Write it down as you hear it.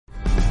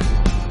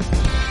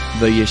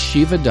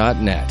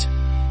theyeshiva.net.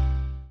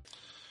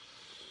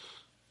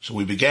 So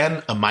we began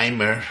a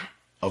maimer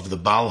of the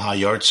Baal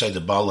HaYartzai, the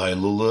Baal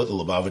HaElula, the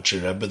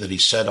Lubavitcher Rebbe, that he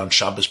said on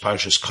Shabbos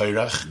Parshas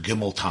Korach,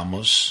 Gimel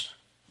Tammuz,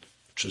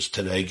 which is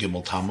today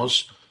Gimel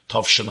Tammuz,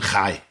 Tovshin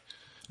Chai,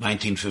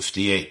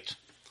 1958.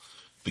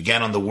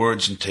 Began on the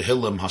words in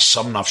Tehillim,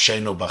 Hasam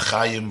Nafshenu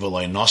B'chayim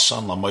V'loi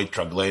Nosan Lamoit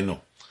Ragleinu.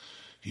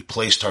 He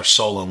placed our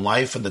soul in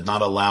life and did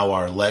not allow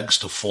our legs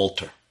to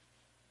falter.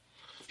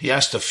 He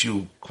asked a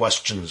few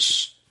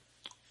questions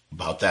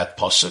about that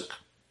pasuk.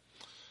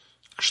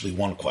 Actually,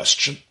 one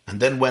question, and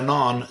then went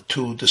on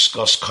to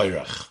discuss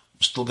Korach.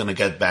 We're still going to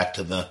get back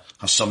to the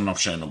Hasam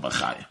Nafshenu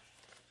B'chayim.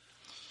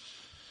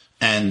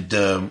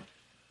 And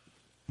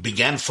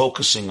began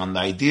focusing on the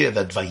idea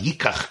that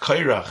Vayikach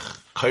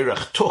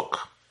Korach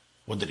took.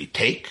 What did he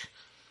take?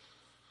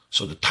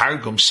 So the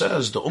Targum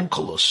says, the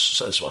Onkelos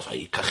says, well,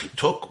 Vayikach he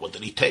took. What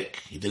did he take?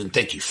 He didn't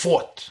take, he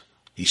fought.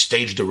 He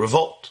staged a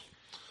revolt.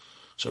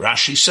 So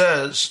Rashi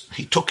says,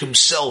 he took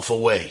himself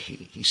away.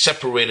 He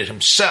separated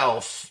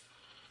himself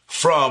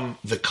from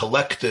the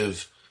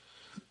collective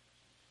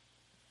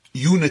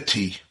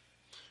unity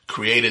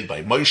created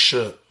by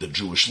Moshe, the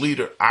Jewish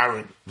leader,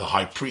 Aaron, the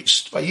high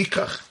priest.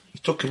 Vayikach, he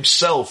took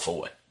himself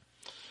away.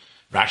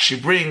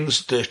 Rashi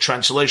brings the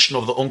translation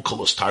of the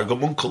Onkelos,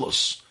 Targum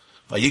Onkelos.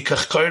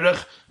 Vayikach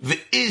Korach,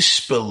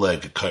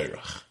 v'ispeleg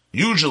Korach.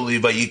 Usually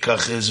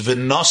Vayikach is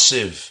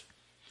v'nosiv.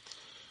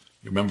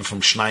 You remember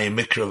from Shnai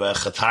Mikra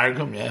v'Echa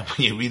Targum? Yeah,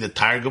 when you read the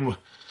Targum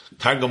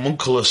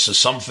Onkelos is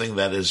something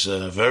that is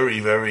very,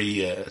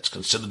 very, it's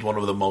considered one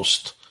of the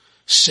most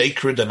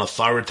sacred and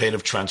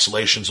authoritative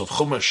translations of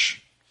Chumash.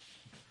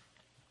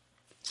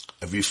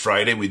 Every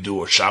Friday we do,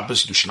 or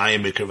Shabbos, do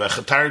Shnai Mikra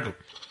v'Echa Targum.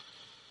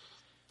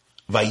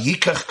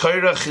 Vayikach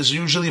Korach is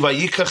usually,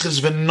 Vayikach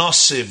is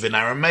v'nosiv in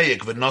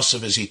Aramaic.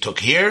 V'nosiv is he took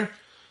here.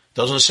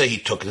 Doesn't say he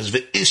took it. It's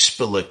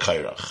v'ispele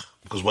Korach.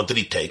 Because what did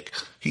he take?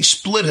 He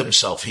split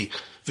himself. He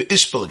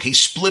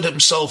split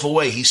himself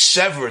away. He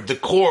severed the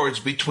cords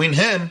between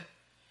him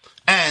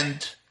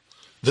and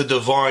the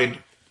divine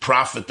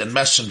prophet and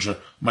messenger,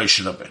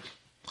 Moshe Rabbeinu.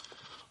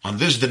 On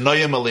this, the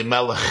Noam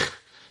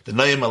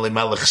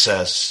Elimelech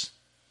says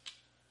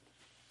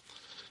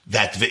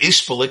that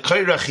v'ispele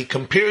Korach, he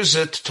compares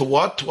it to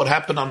what? What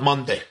happened on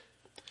Monday.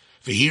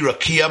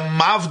 V'hirakia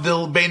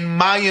mavdil bein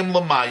mayim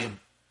l'mayim.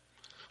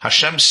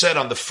 Hashem said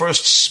on the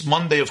first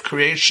Monday of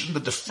creation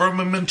that the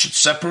firmament should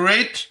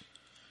separate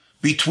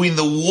between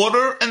the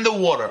water and the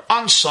water.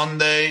 On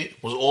Sunday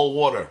it was all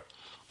water.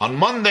 On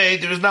Monday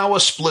there is now a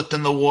split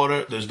in the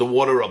water. There's the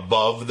water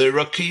above the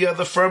rakia,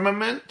 the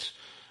firmament,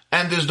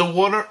 and there's the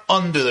water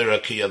under the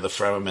rakia, the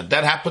firmament.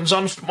 That happens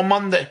on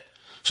Monday.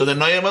 So the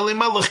Noam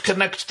Elimelech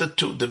connects the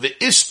two. The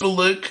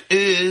Ve'ispelik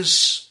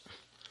is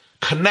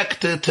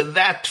connected to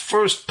that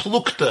first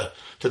plukta,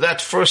 to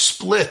that first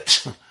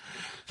split,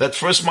 that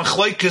first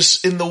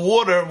machlokes in the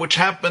water, which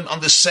happened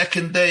on the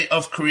second day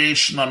of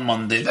creation on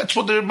Monday. That's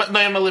what the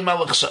Noam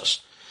Elimelech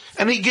says.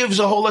 And he gives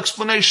a whole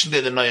explanation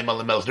there, the Noam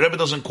Elimelech. The Rebbe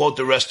doesn't quote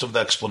the rest of the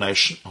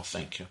explanation. Oh,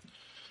 thank you.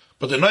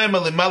 But the Noam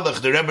Elimelech,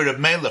 the Rebbe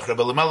Melech,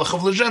 Rebbe Elimelech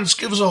of Lezhensk,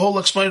 gives a whole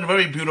explanation, a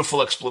very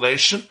beautiful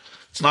explanation.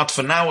 It's not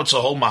for now, it's a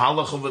whole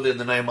mahalach over there,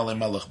 the Noam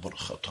Elimelech.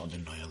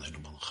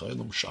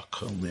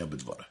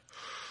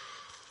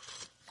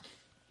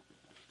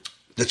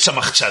 The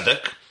Tzemach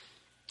Tzedek,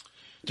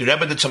 the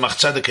Rebbe the Tzemach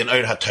Tzedek in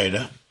Ur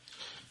HaTorah,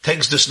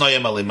 takes this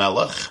Noam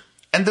Elimelech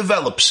and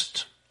develops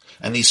it.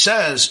 And he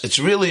says it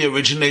really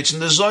originates in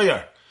the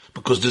Zohar,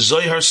 because the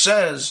Zohar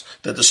says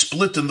that the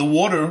split in the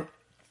water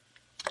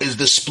is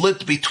the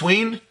split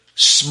between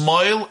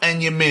Smoil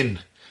and Yamin.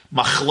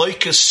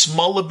 Machloikes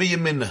Smola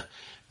b'Yamina.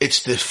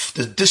 It's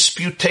the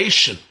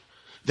disputation,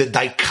 the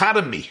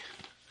dichotomy,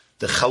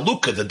 the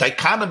chalukah, the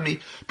dichotomy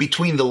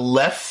between the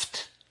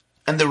left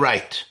and the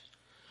right.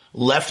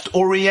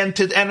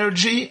 Left-oriented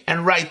energy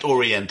and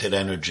right-oriented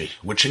energy,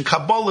 which in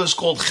Kabbalah is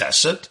called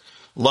chesed,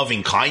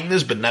 loving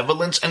kindness,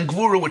 benevolence, and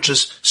gvura, which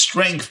is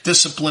strength,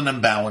 discipline,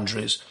 and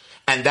boundaries.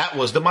 And that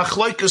was the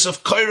machlokes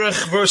of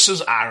Korach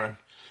versus Aaron.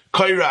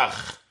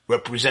 Korach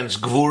represents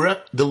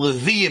gvura. The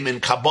Leviim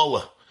in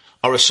Kabbalah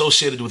are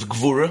associated with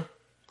gvura.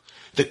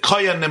 The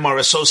Koyanim are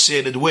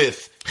associated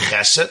with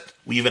chesed.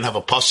 We even have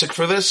a pasuk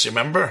for this,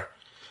 remember?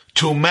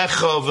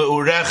 Tumecha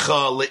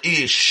ve'urecha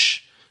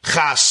le'ish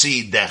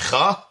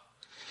chasidecha.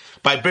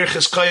 By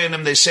Birchas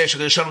Koyanim they say,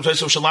 Shekadishanim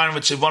Toisav Shalarim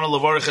v'tzivana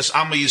levarechas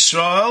Amma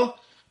Yisrael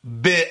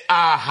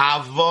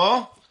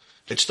be'ahava.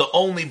 It's the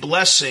only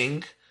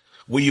blessing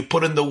where you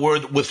put in the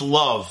word with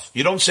love.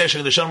 You don't say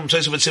Shekadishanim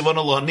Toisav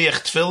v'tzivana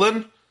lohaniach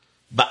tefillin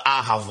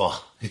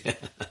be'ahava.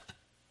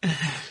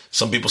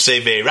 Some people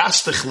say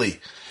ve'erastachli.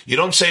 You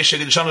don't say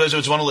Shekadishanim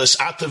Toisav v'tzivana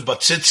les'ativ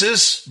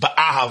batzitzis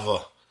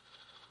be'ahava.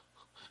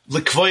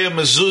 L'kvoya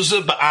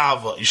mezuzah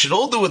ba'ava. You should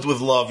all do it with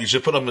love. You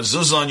should put a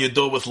mezuzah on your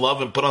door with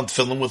love, and put on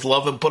tefillin with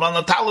love, and put on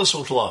a talis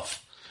with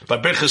love. By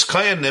Birchas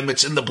Koyanim,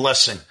 it's in the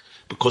blessing,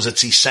 because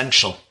it's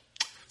essential.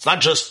 It's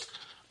not just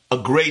a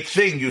great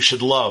thing you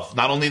should love.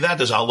 Not only that,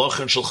 there's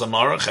halacha in Shulchan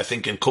Aruch, I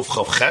think in Kuf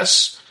Chav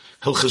Ches,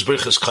 Hilchas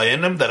Birchas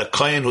Kayanim, that a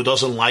Kayan who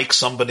doesn't like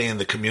somebody in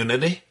the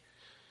community,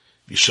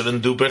 you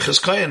shouldn't do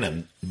Birchas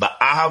Kayanim. But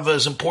Ahava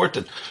is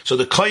important. So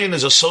the Kayan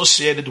is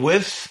associated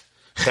with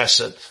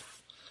Chesed.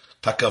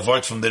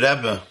 Takavart from the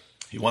Rebbe,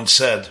 he once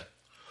said,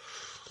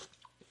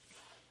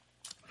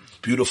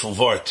 beautiful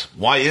vart,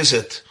 why is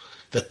it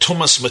that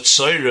Tumas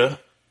Mitzayra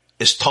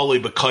is Tali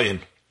B'Kayan?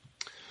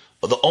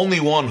 The only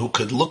one who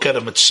could look at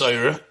a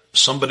Mitzayra,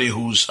 somebody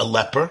who's a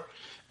leper,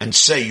 and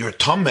say, you're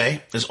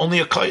Tameh, is only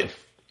a Kayan.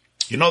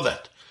 You know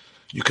that.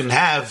 You can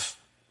have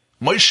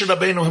Moshe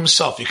Rabbeinu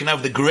himself, you can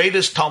have the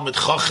greatest Talmid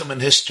Chacham in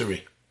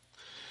history.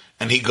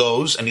 And he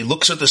goes and he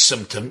looks at the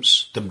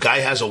symptoms. The guy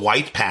has a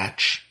white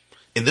patch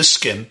in the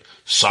skin,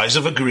 size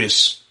of a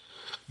gris.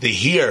 The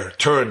hair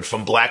turned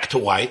from black to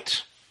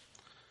white.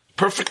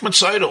 Perfect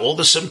Mitzayra, all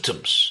the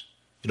symptoms.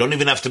 You don't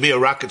even have to be a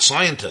rocket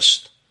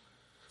scientist.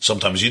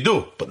 Sometimes you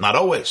do, but not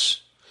always.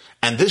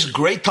 And this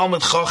great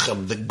Talmid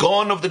Chacham, the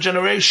Gaon of the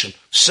generation,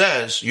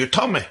 says, you're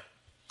Tameh.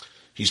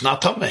 He's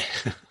not Tameh.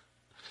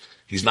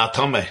 He's not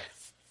Tameh.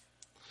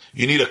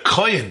 You need a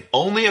Kohen.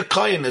 Only a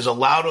Kohen is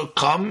allowed to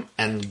come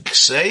and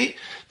say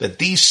that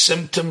these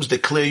symptoms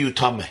declare you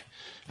Tameh.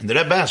 And the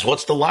Rebbe asks,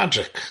 what's the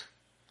logic?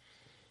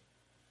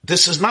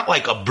 This is not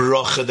like a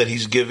bracha that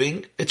he's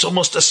giving. It's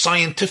almost a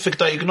scientific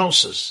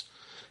diagnosis.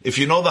 If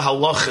you know the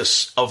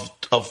halachas of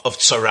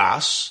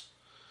tsaras,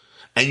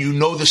 and you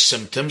know the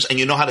symptoms, and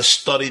you know how to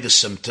study the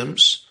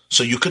symptoms,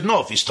 so you could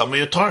know if he's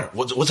Tameh or Tar.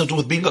 What's it to do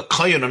with being a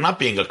Kohen or not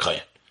being a Kohen?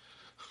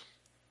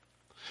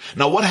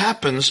 Now what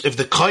happens if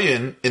the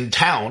Kohen in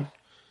town,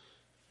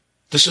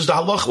 this is the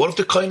halacha, what if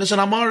the Kohen is an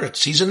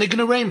Amaretz? He's an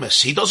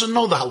ignoramus. He doesn't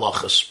know the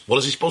halachas. What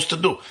is he supposed to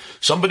do?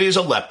 Somebody is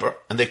a leper,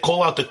 and they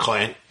call out the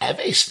Kohen, so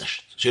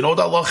you know what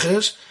the halacha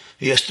is?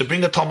 He has to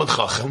bring a Talmid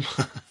Chacham.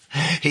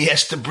 He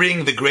has to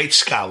bring the great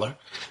scholar.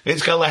 The great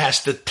scholar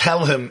has to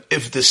tell him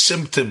if the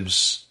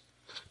symptoms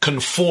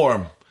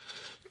conform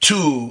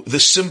to the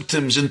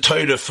symptoms in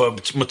Torah for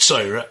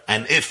Mitzayra,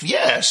 and if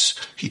yes,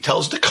 he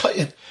tells the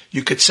Kohen,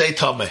 you could say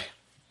Tameh.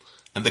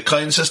 And the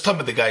Kohen says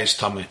Tameh, the guy is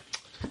Tameh.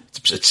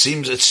 It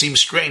seems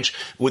strange.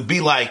 It would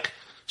be like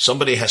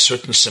somebody has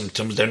certain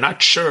symptoms, they're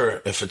not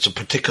sure if it's a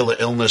particular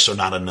illness or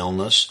not an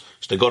illness,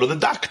 so they go to the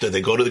doctor, they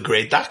go to the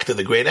great doctor,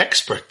 the great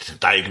expert,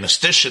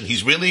 diagnostician,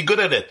 he's really good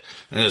at it.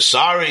 And says,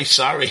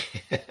 sorry,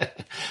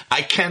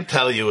 I can't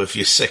tell you if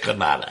you're sick or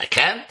not, I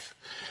can't.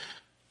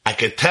 I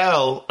could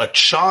tell a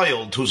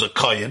child who's a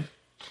Kohen,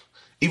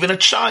 even a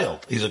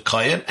child, he's a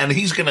Kohen, and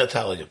he's going to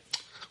tell you.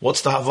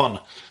 What's the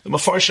Havana? The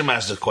Mefarshim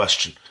asked the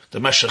question. The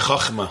Meshech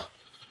Chachma,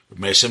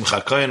 Meir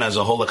Simcha Kohen, has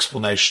a whole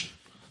explanation.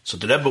 So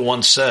the Rebbe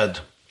once said,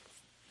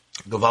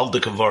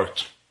 Gewaldige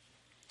Wort.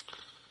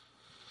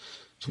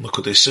 So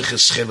Mekutei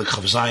Sichos Chelik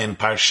Chav Zayin,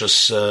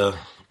 Parshas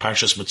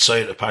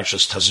Mitzayra,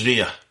 Parshas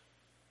Tazria.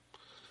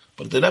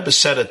 But the Rebbe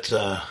said it,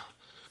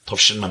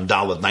 Tovshin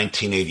Mandalat,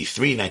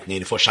 1983,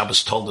 1984,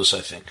 Shabbos told us,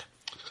 I think.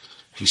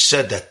 He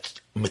said that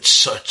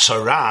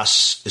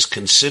Tzaras is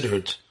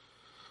considered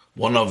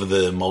one of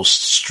the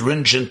most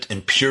stringent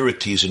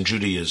impurities in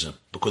Judaism,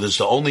 because it's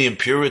the only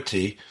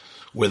impurity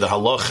where the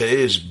halacha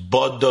is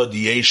Badad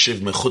Yeshiv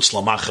Mechutz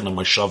Lamachana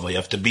Mashava. You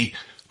have to be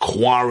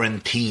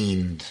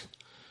quarantined,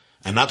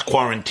 and not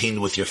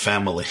quarantined with your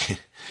family.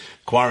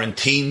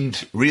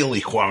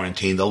 Really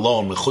quarantined,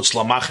 alone, Mechutz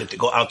Lamachana, to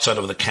go outside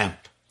of the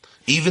camp.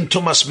 Even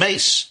Tumas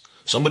Meis,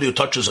 somebody who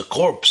touches a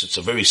corpse, it's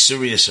a very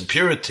serious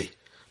impurity,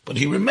 but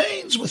he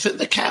remains within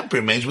the camp,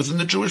 remains within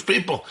the Jewish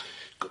people.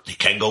 He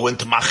can't go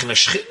into Machane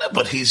Shechina,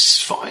 but he's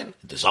fine.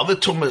 There's other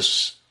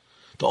tumas.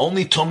 The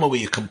only tumah where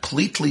you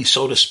completely,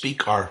 so to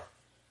speak, are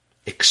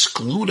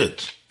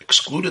excluded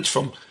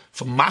from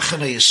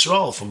Machane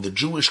Yisrael, from the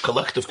Jewish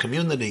collective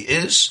community,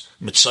 is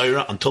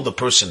Mitzayra until the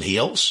person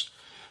heals,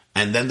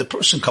 and then the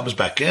person comes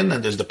back in,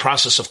 and there's the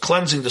process of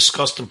cleansing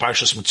discussed in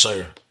Parshas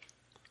Mitzayra.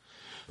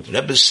 The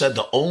Rebbe said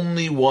the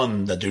only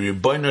one that the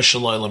Rebbeinu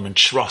Shel Olam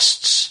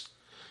entrusts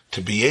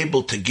to be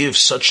able to give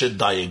such a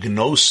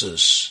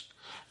diagnosis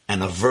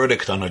and a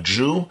verdict on a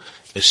Jew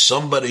is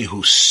somebody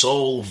whose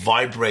soul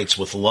vibrates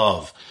with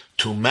love.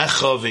 You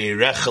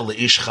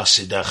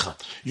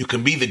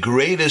can be the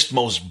greatest,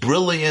 most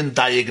brilliant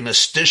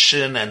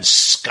diagnostician and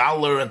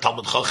scholar and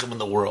Talmid Chacham in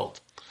the world.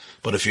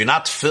 But if you're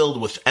not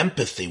filled with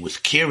empathy,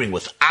 with caring,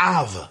 with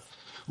Ava,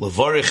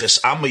 Levarich es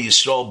Ama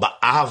Yisrael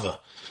ba'ava,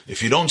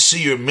 if you don't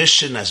see your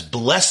mission as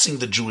blessing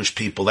the Jewish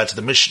people, that's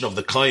the mission of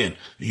the Kohen,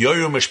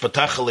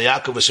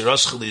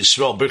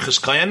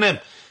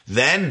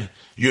 then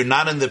you're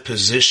not in the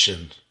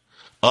position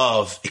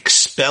of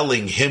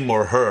expelling him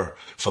or her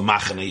from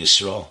Machane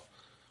Yisrael.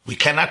 We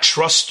cannot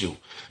trust you,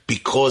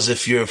 because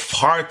if your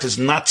heart is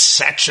not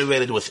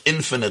saturated with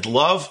infinite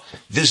love,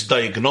 this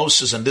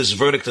diagnosis and this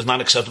verdict is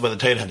not accepted by the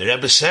Torah. The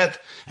Rebbe said,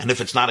 and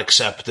if it's not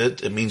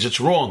accepted, it means it's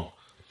wrong.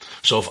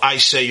 So if I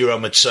say you're a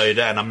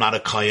Mitzayra and I'm not a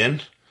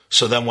Kohen,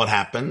 so then what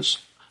happens?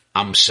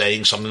 I'm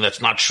saying something that's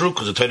not true,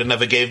 because the Torah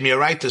never gave me a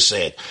right to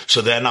say it.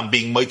 So then I'm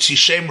being Moitzi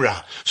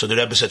Shemra. So the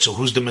Rebbe said, so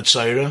who's the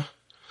Mitzayra?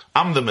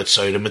 I'm the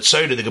Mitzayra.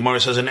 Mitzayra, the Gemara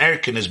says in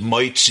Erkin, is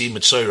Moitzi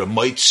Mitzayra,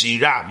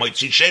 Moitzi Ra,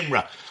 Moitzi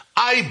Shemra.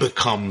 I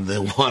become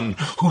the one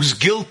who's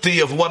guilty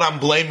of what I'm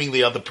blaming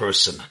the other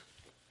person.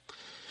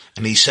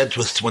 And he said,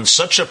 when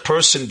such a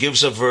person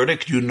gives a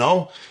verdict, you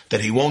know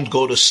that he won't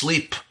go to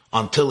sleep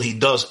until he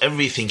does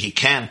everything he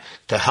can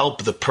to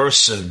help the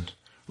person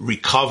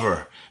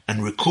recover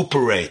and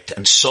recuperate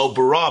and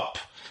sober up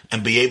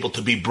and be able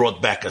to be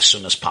brought back as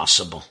soon as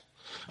possible.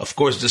 Of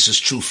course, this is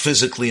true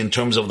physically in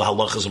terms of the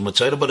halachas of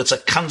Mitzvah, but it's a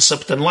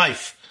concept in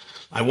life.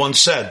 I once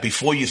said,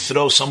 before you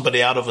throw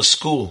somebody out of a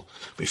school,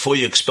 before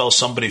you expel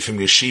somebody from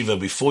yeshiva,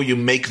 before you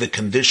make the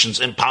conditions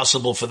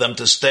impossible for them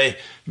to stay,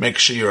 make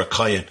sure you're a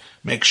kohen.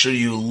 Make sure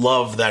you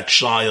love that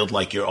child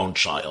like your own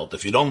child.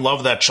 If you don't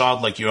love that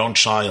child like your own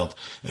child,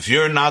 if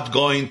you're not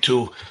going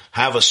to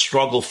have a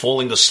struggle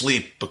falling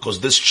asleep because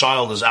this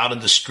child is out in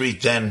the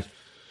street, then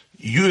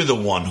you're the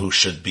one who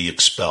should be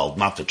expelled,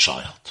 not the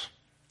child.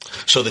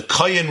 So the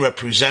kohen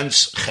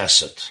represents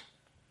chesed.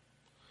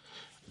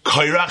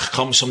 Korach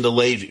comes from the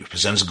Levi,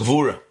 represents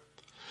Gevura.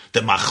 The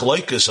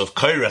machloikus of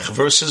Korach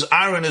versus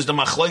Aaron is the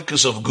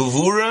machloikus of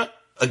Gevura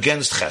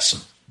against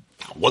Chesed.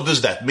 What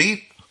does that mean?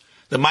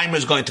 The Maimer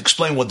is going to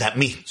explain what that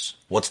means.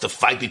 What's the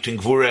fight between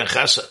Gevura and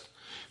Chesed?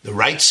 The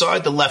right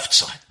side, the left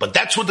side. But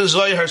that's what the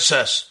Zohar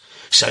says.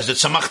 Says that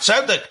Tzemach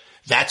Tzedek.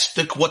 That's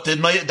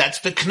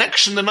the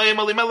connection the Noam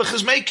Elimelech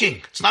is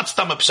making. It's not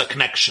Stamapsa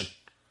connection.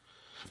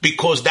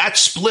 Because that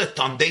split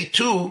on day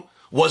 2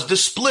 was the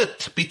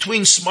split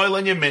between Smoil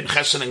and Yemin,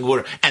 Chesed and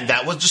Gvura. And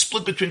that was the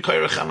split between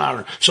Korach and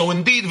Aaron. So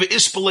indeed,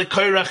 V'Ispale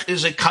Korach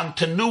is a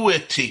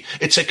continuity.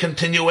 It's a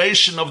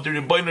continuation of the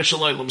Rebbeinu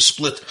Shalom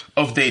split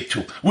of day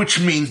 2. Which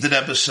means, the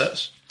Rebbe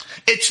says,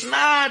 it's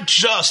not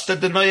just that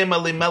the Noam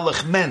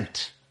Elimelech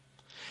meant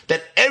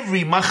that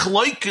every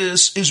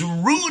machloikus is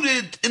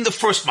rooted in the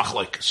first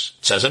machloikus.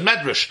 It says in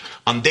Medrash,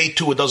 on day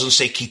 2 it doesn't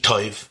say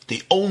Kitov.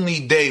 The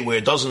only day where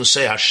it doesn't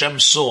say Hashem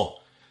saw,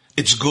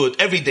 it's good.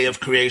 Every day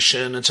of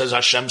creation, it says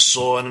Hashem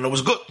saw and it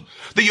was good.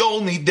 The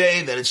only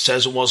day that it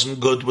says it wasn't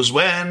good was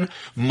when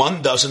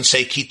Monday doesn't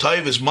say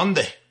Kitov is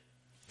Monday.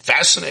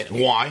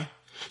 Fascinating. Why?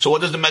 So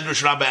what does the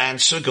Medrash Rabbah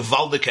answer?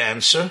 Gevaldik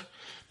answer.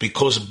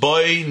 Because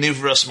boy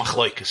nivras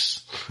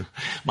machlokes.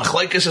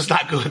 Machlokes is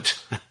not good.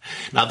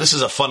 Now this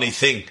is a funny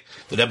thing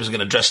that Rebbe is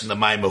going to address in the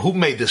Maimah. Who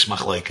made this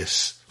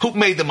machlokes? Who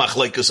made the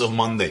machlokes of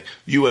Monday?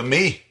 You and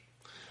me?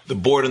 The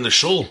board in the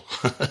shul?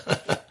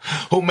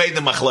 Who made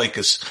the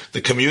machlokes? The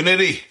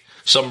community?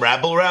 Some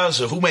rabble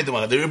rouser? Who made the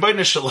machlokes? The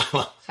Rebbeinu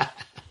Shalom.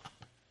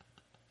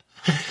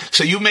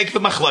 So you make the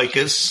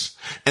machlokes,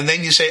 and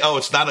then you say, oh,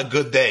 it's not a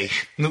good day.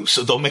 No,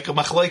 so don't make a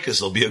machlokes.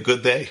 It'll be a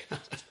good day.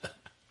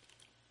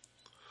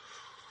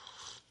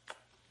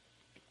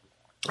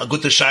 A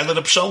good Shailat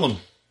Abshalom.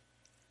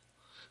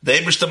 The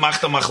Eibishter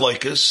macht the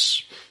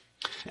machlokes,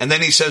 and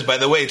then he says, by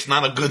the way, it's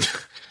not a good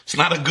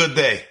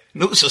day.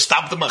 No, so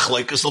stop the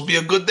machlokes. It'll be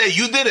a good day.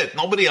 You did it.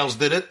 Nobody else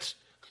did it.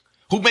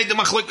 Who made the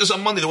machlokes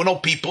on Monday? There were no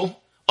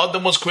people.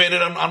 Adam was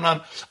created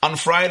on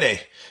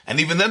Friday, and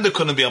even then there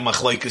couldn't be a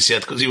machlokes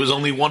yet because he was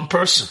only one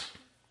person.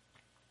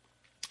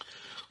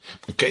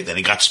 Okay, then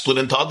he got split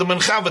into Adam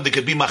and Chava. There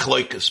could be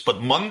machlokes,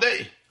 but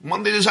Monday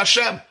is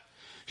Hashem.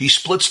 He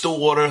splits the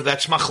water,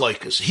 that's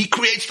machlokes. He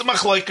creates the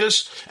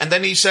machlokes, and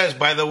then he says,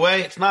 by the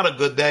way, it's not a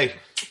good day.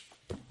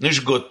 Nish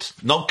good.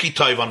 No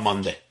kitayv on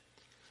Monday.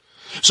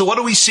 So what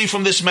do we see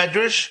from this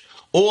medrash?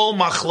 All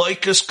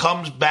machlokes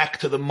comes back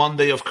to the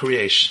Monday of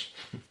creation.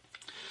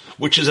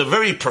 Which is a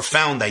very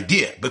profound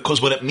idea,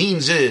 because what it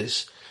means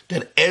is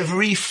that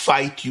every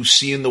fight you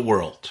see in the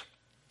world,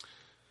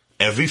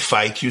 every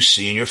fight you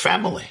see in your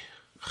family,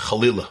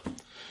 Chalila,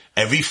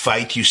 every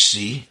fight you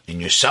see in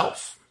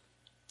yourself,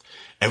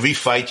 every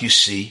fight you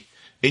see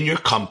in your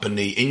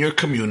company, in your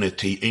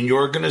community, in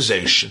your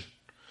organization,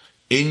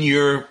 in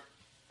your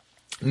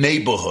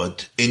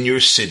neighborhood, in your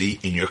city,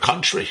 in your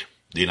country,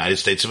 the United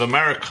States of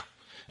America.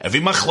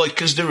 Every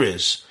machlokes there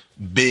is,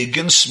 big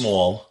and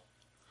small,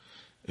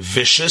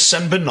 vicious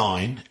and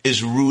benign,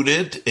 is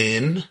rooted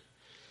in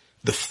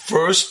the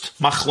first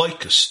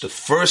machlokes, the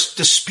first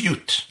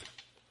dispute.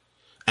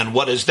 And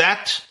what is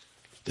that?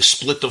 The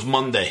split of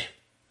Monday.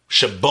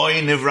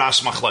 Sheboy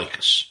nivras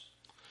machlokes.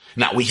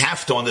 Now, we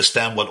have to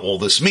understand what all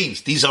this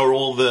means. These are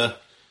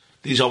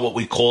what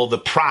we call the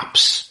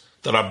props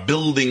that are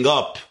building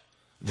up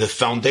the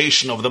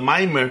foundation of the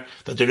Maimer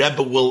that the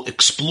Rebbe will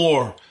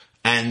explore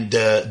and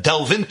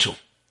delve into.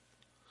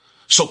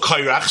 So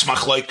Korach's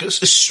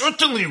machlokes is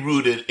certainly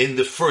rooted in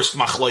the first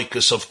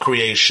machlokes of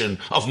creation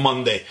of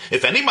Monday.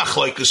 If any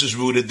machlokes is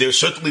rooted, there's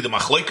certainly the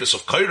machlokes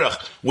of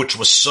Korach, which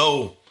was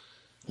so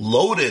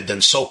loaded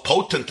and so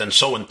potent and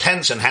so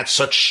intense and had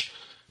such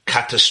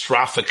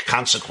catastrophic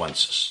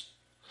consequences.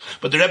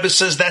 But the Rebbe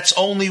says that's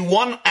only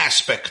one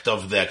aspect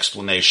of the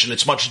explanation.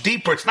 It's much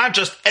deeper. It's not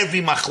just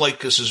every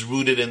machlokes is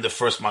rooted in the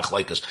first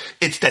machlokes.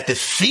 It's that the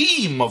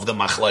theme of the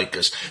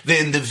machlokes, the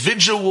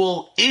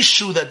individual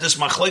issue that this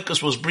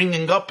machlokes was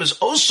bringing up, is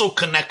also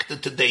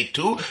connected to day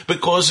 2,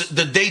 because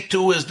the day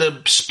 2 is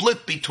the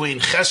split between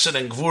Chesed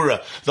and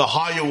Gvura, the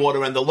higher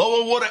water and the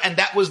lower water, and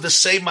that was the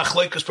same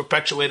machlokes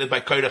perpetuated by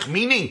Korach,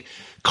 meaning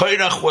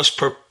Korach was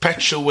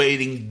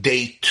perpetuating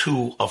day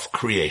 2 of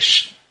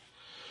creation.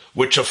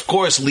 which of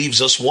course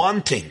leaves us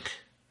wanting.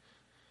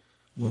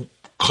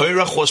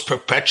 Korach was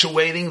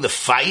perpetuating the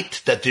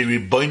fight that the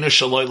Ribbono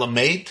Shel Olam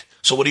made.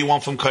 So what do you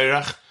want from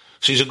Korach?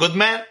 So he's a good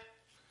man.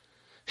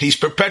 He's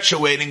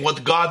perpetuating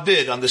what God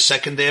did on the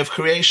second day of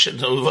creation.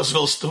 So it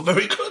was still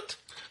very good.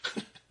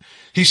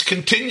 He's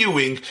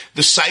continuing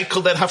the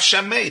cycle that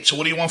Hashem made. So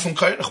what do you want from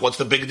Korach? What's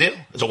the big deal?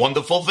 It's a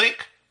wonderful thing.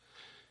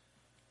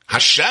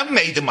 Hashem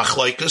made the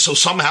machlokes, so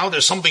somehow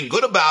there's something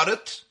good about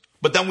it.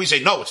 But then we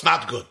say, no, it's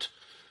not good.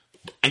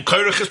 And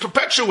Korach is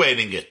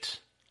perpetuating it.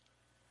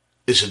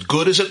 Is it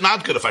good? Is it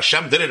not good? If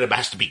Hashem did it, it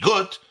has to be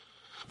good.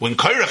 When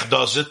Korach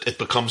does it, it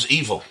becomes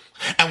evil.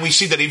 And we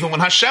see that even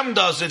when Hashem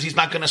does it, he's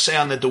not going to say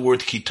on it the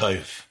word ki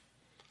tov.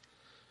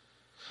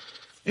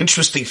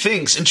 Interesting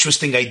things,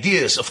 interesting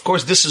ideas. Of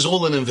course, this is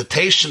all an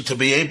invitation to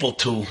be able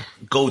to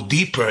go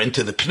deeper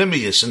into the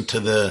pnimius, into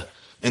the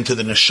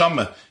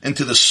neshama,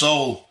 into the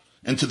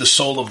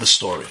soul of the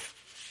story.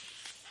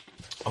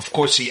 Of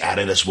course, he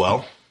added as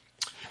well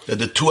that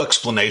the two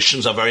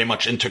explanations are very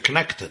much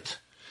interconnected,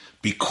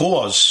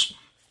 because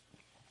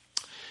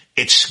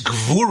it's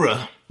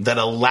gvura that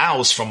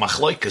allows for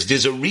machlokes.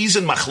 There's a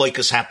reason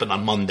machlokes happen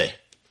on Monday.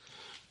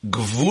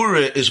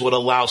 Gvura is what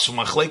allows for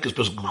machlokes,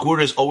 because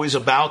gvura is always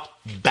about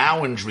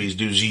boundaries.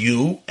 There's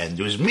you and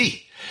there's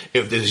me.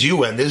 If there's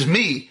you and there's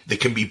me, there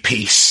can be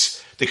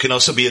peace. There can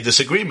also be a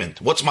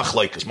disagreement. What's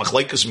machlokes?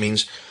 Machlokes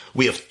means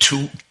we have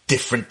two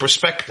different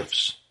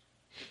perspectives.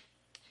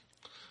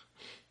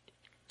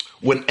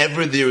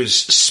 Whenever there is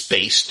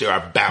space, there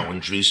are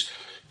boundaries.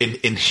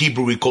 In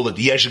Hebrew, we call it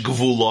yesh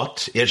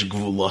gvulot. Yesh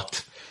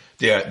gvulot.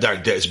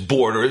 There's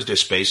borders,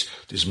 there's space,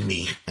 there's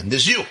me, and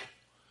there's you.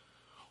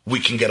 We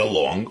can get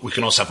along. We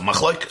can also have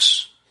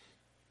machlokes.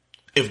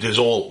 If there's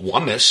all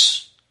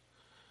oneness,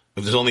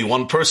 if there's only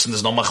one person,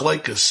 there's no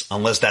machlokes.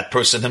 Unless that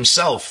person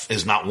himself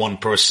is not one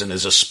person,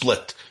 is a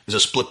split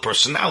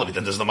personality,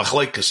 then there's no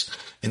machlokes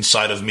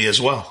inside of me as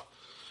well.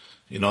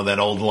 You know that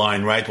old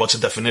line, right? What's the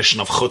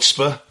definition of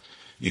chutzpah?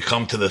 You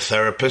come to the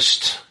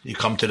therapist, you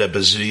come to the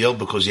Bezriel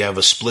because you have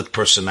a split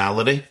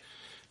personality,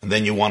 and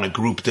then you want a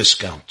group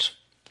discount.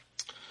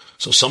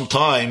 So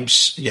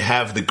sometimes you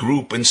have the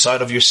group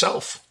inside of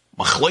yourself.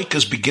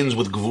 Machlokes begins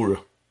with gvura.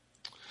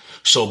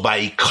 So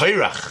by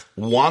Korach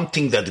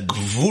wanting that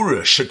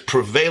gvura should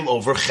prevail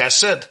over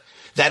chesed,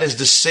 that is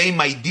the same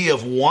idea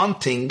of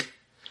wanting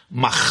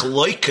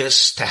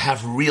machlokes to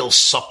have real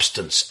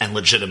substance and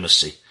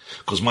legitimacy.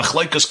 Because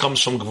machlokes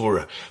comes from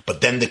gvura.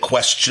 But then the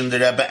question the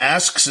Rebbe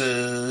asks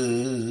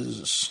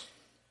is,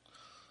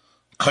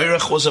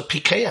 Korach was a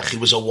pikeach. He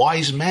was a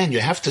wise man.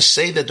 You have to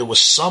say that there was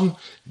some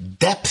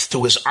depth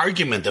to his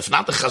argument. If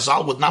not, the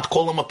Chazal would not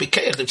call him a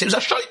pikeach. They say he was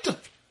a shaitan.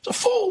 It's a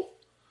fool.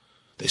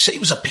 They say he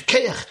was a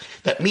pikeach.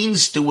 That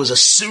means there was a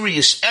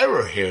serious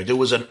error here. There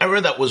was an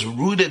error that was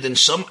rooted in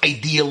some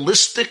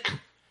idealistic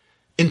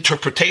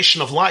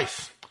interpretation of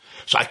life.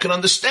 So I can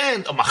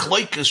understand a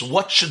machlokes,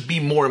 what should be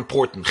more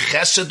important,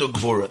 chesed or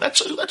gvura?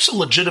 That's a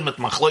legitimate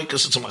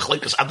machlokes. It's a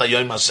machlokes ad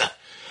hayom hazeh.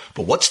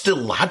 But what's the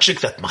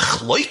logic that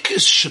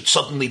machlokes should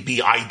suddenly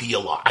be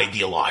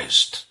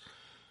idealized?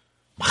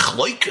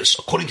 Machlokes,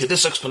 according to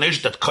this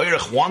explanation, that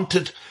Korach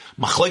wanted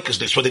machlokes.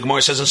 That's what the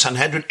Gemara says in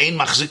Sanhedrin, ein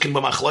machzikin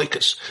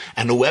b'machlokes.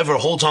 And whoever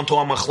holds on to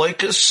a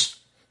machlokes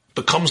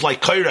becomes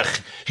like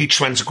Korach. He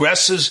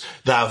transgresses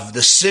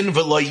the sin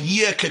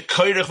v'loyeh ke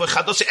Korach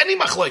v'chados. Any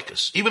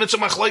machlokes, even if it's a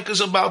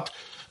machlokes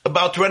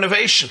about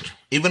renovation,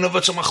 even if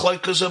it's a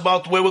machlokes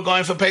about where we're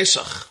going for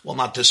Pesach. Well,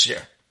 not this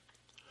year.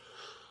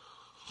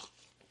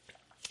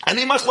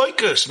 Any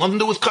machlokes, nothing to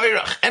do with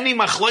Korach. Any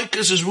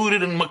machlokes is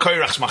rooted in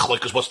Korach's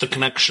machlokes. What's the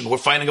connection? We're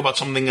fighting about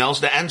something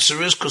else. The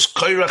answer is because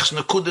Korach's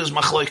nekuda is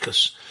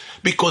machlokes.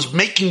 Because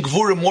making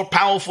gvura more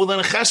powerful than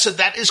a chesed,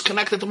 that is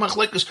connected to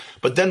machlokes.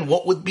 But then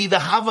what would be the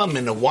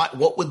havamina?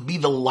 What would be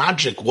the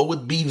logic? What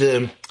would be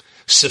the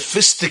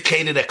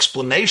sophisticated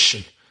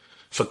explanation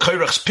for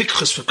Korach's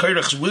pikchus, for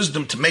Korach's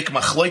wisdom to make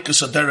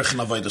machlokes a derech in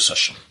avodas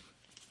Hashem?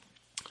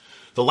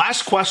 The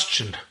last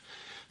question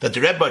that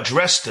the Rebbe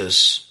addressed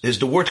is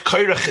the word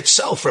Korach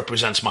itself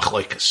represents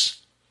machlokes.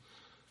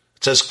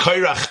 It says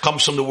Korach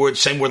comes from the word,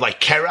 same word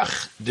like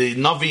Kerach. The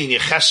Navi in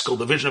Yecheskel,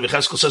 the vision of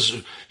Yecheskel says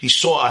he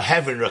saw a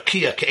heaven,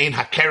 Rakia, Ke'ein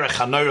HaKerach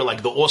HaNoyer,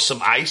 like the awesome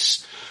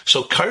ice.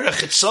 So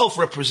Korach itself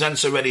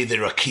represents already the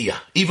Rakia,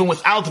 even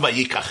without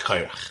Vayikach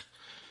Korach.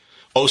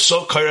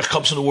 Also, Korach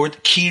comes from the word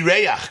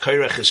Kireach.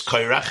 Korach is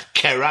Korach,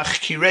 Kerach,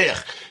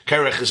 Kireach.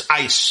 Kerach is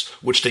ice,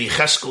 which the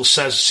Yecheskel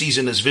sees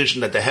in his vision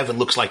that the heaven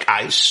looks like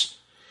ice.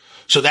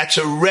 So that's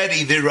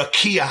already the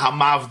Rakia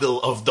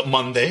Hamavdil of the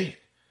Monday.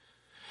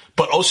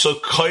 But also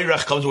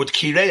Korach comes with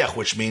Kireach,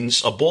 which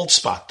means a bald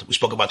spot. We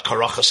spoke about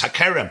Karachas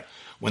HaKerem.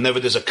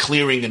 Whenever there's a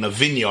clearing in a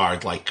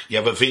vineyard, like you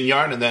have a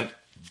vineyard and then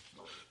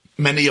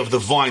many of the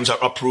vines are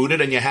uprooted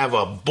and you have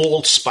a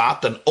bald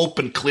spot, an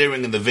open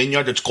clearing in the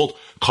vineyard, it's called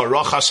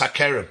Karachas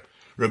HaKerem.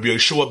 Rabbi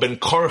Yeshua ben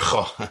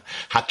Korcha,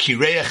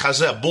 HaKireach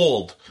Hazeh,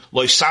 bald.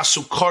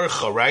 Loisasu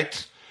Korcha,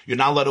 right? You're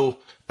not allowed to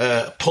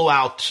pull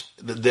out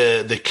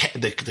the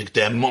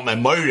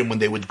memorim when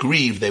they would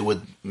grieve, they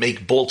would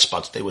make bald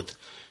spots, they would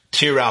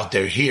tear out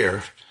their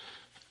hair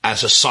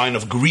as a sign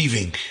of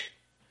grieving.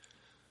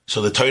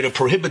 So the Torah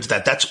prohibits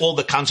that. That's all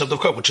the concept of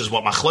Korach, which is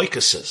what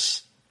Machlokes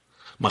is.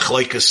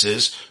 Machlokes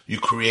is you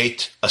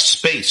create a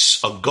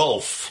space, a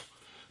gulf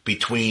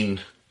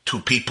between two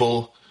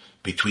people,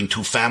 between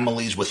two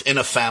families, within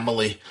a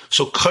family.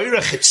 So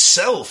Korach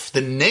itself,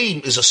 the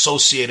name is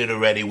associated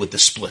already with the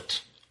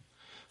split.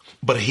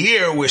 But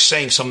here we're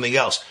saying something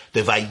else.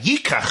 The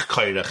Vayikach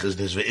Korach is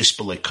this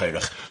Ve'ispelei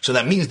Korach. So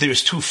that means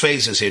there's two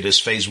phases here. There's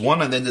phase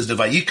one and then there's the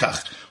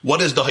Vayikach.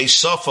 What is the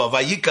Haisafa?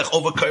 Vayikach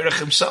over Korach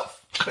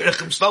himself.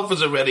 Korach himself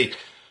is already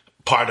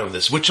part of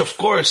this, which of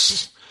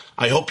course,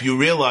 I hope you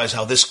realize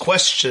how this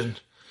question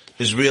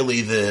is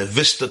really the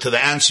vista to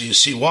the answer. You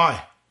see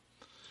why?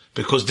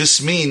 Because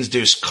this means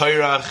there's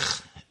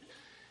Korach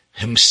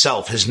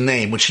himself, his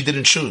name, which he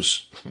didn't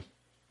choose.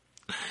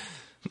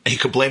 He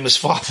could blame his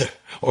father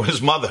or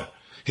his mother.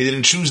 He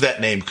didn't choose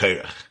that name,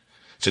 Korach.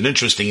 It's an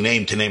interesting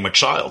name to name a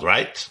child,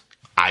 right?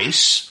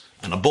 Ice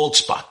and a bald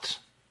spot.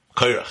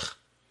 Korach.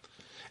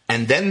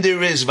 And then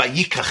there is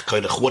Vayikach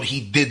Korach, what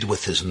he did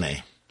with his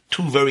name.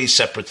 Two very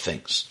separate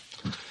things.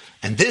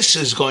 And this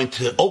is going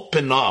to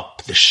open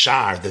up the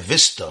shar, the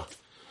vista,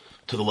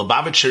 to the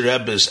Lubavitcher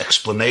Rebbe's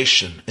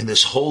explanation in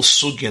this whole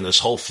sugya, in this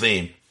whole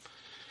theme.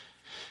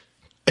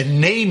 A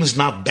name is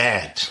not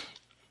bad.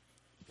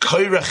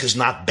 Korach is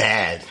not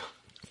bad.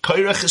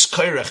 Korach is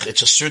Korach.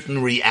 It's a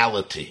certain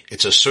reality.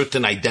 It's a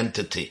certain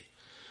identity.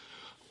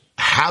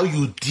 How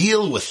you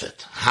deal with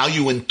it, how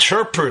you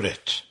interpret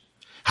it,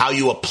 how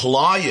you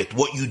apply it,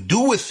 what you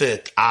do with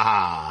it,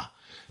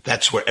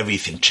 that's where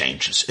everything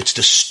changes. It's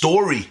the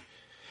story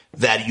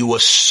that you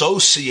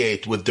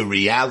associate with the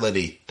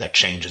reality that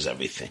changes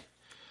everything.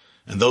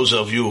 And those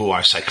of you who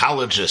are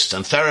psychologists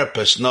and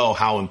therapists know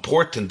how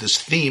important this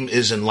theme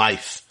is in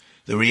life.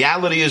 The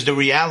reality is the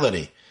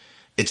reality.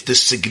 It's the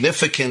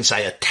significance I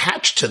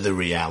attach to the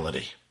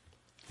reality.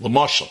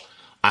 L'moshel,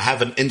 I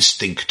have an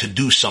instinct to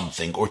do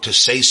something or to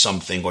say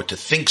something or to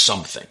think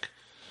something.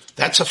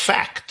 That's a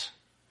fact.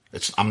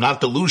 I'm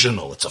not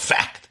delusional. It's a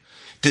fact.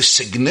 The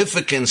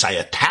significance I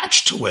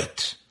attach to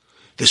it,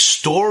 the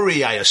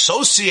story I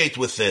associate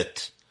with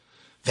it,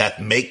 that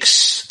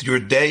makes your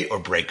day or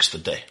breaks the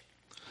day.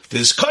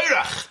 There's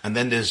Korach, and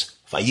then there's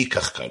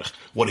Vayikach Korach,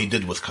 what he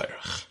did with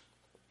Korach.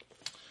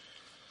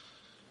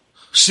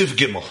 Siv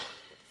Gimel.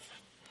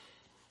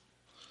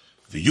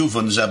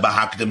 V'yuvon ze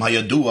bahakdim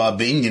hayadua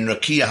b'inyin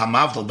rakia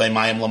hamavdal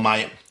b'mayim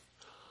l'mayim.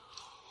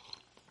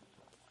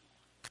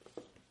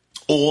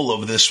 All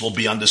of this will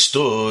be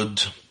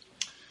understood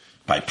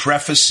by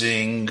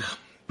prefacing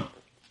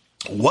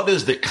what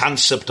is the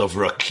concept of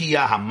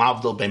rakia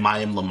hamavdal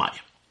b'mayim l'mayim.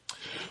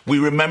 We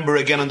remember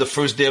again on the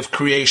first day of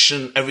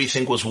creation,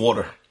 everything was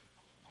water.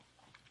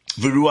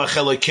 V'ruach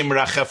Elokim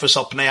rachefes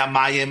al pnei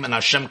hamayim, and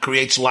Hashem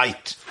creates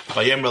light.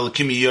 Vayomer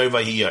Elokim yiyoy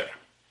vayiyar.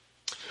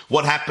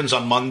 What happens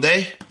on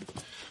Monday?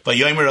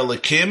 Vayomer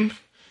Elokim,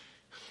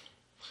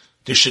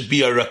 there should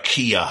be a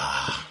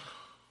rakia.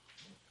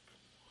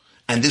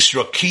 And this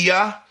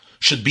rakia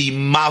should be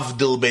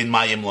mavdil bein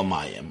mayim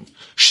l'mayim.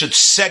 Should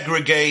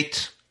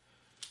segregate,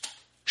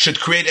 should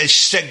create a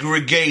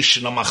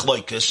segregation of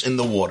machlokes in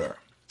the water.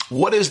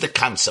 What is the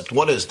concept?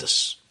 What is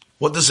this?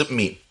 What does it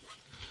mean?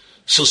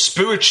 So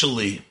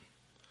spiritually,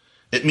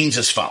 it means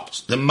as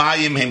follows. The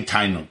mayim hem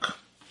tainug.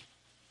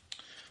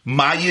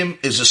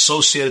 Mayim is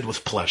associated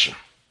with pleasure.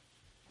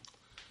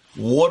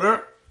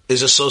 Water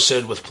is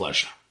associated with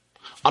pleasure.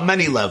 On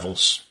many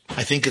levels.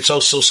 I think it's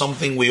also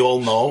something we all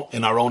know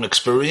in our own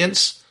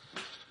experience.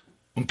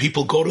 When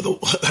people go to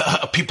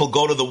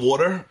the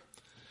water,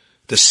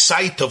 the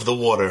sight of the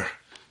water,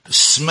 the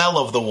smell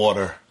of the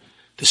water,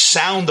 the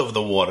sound of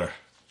the water,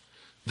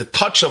 the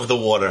touch of the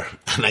water,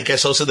 and I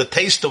guess also the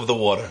taste of the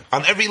water,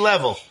 on every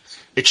level,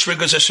 it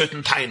triggers a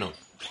certain tainug.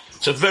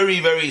 It's a very,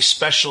 very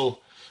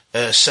special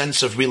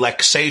sense of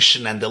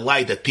relaxation and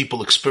delight that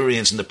people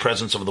experience in the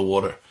presence of the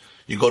water.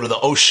 You go to the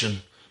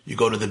ocean, you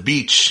go to the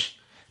beach,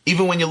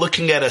 even when you're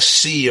looking at a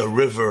sea, a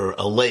river,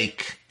 a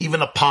lake,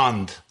 even a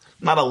pond,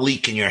 not a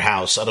leak in your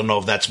house. I don't know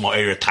if that's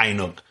Ma'ir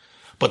tainug.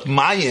 But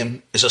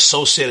mayim is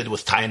associated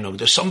with tainug.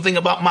 There's something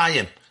about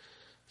mayim.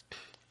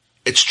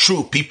 It's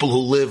true, people who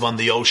live on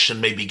the ocean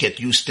maybe get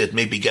used to it,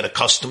 maybe get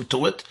accustomed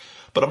to it,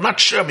 but I'm not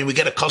sure. We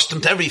get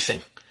accustomed to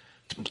everything.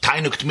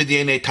 Tainug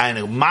t'midyene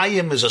tainug.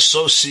 Mayim is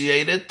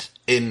associated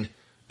in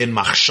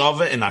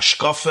machshava, in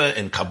ashkafa,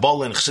 in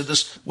Kabbalah, in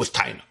Chassidus, with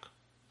tainug.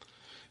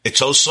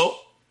 It's also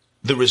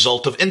the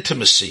result of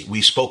intimacy.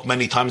 We spoke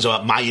many times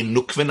about mayin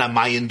nukvin and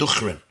mayin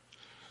duchrin.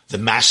 The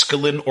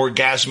masculine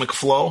orgasmic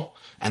flow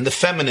and the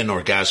feminine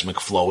orgasmic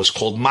flow is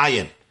called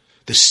mayin,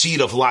 the seed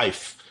of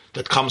life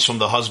that comes from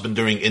the husband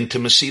during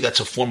intimacy.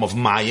 That's a form of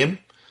mayim.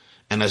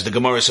 And as the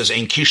Gemara says,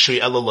 ein kishri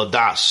ela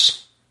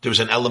ladas, there's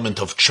an element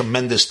of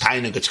tremendous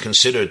tainug. It's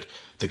considered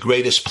the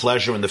greatest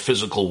pleasure in the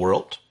physical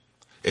world.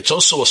 It's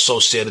also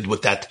associated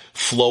with that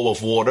flow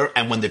of water.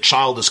 And when the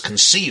child is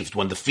conceived,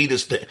 when the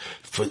fetus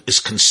is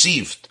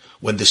conceived,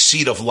 when the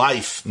seed of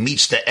life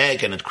meets the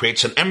egg and it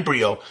creates an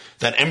embryo,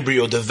 that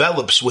embryo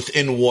develops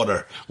within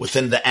water,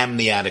 within the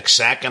amniotic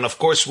sac. And of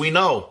course we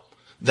know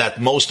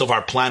that most of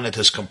our planet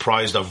is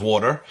comprised of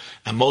water,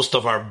 and most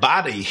of our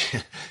body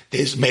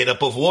is made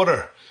up of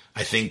water.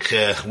 I think,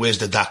 where's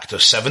the doctor?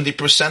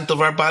 70%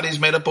 of our body is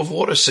made up of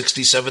water,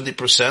 60,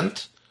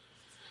 70%.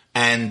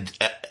 And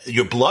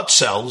your blood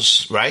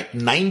cells, right?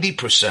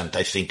 90%,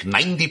 I think,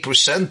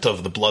 90%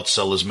 of the blood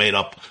cell is made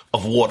up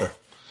of water.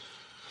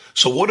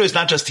 So water is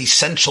not just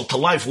essential to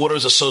life, water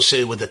is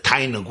associated with the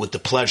tainug, with the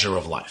pleasure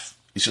of life.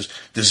 He says,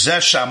 the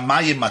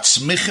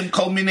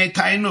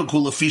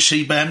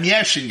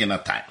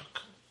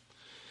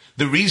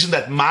reason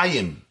that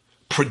mayim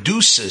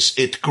produces,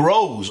 it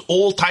grows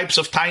all types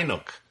of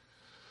tainug.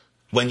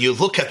 When you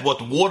look at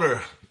what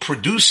water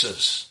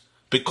produces,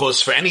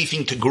 because for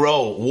anything to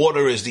grow,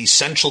 water is the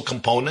essential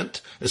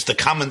component, it's the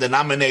common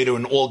denominator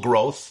in all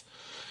growth,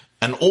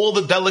 and all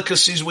the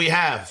delicacies we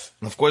have.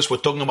 And of course, we're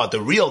talking about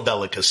the real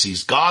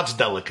delicacies, God's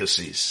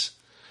delicacies,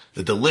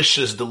 the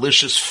delicious,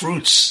 delicious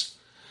fruits,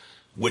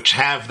 which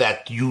have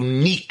that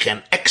unique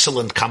and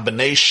excellent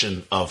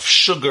combination of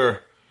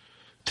sugar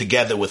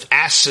together with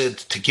acid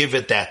to give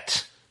it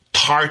that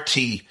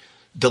tarty,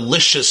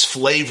 delicious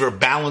flavor,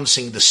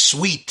 balancing the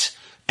sweet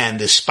and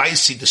the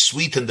spicy, the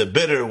sweet and the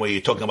bitter, where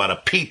you're talking about a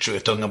peach or you're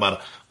talking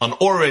about an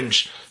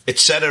orange,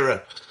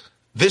 etc.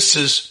 This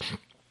is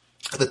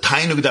the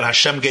tainug that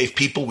Hashem gave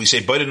people. We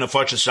say,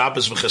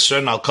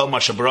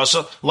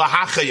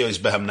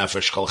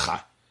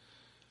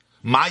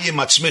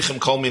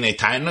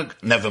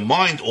 never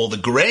mind all the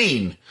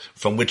grain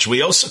from which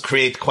we also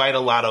create quite a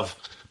lot of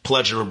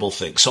pleasurable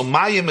things. So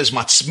mayim is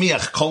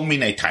matzmiach kol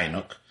minei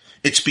tainug.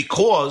 It's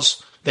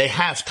because they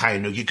have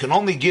tainug. You can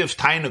only give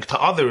tainug to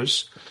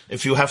others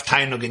if you have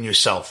tainug in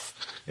yourself.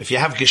 If you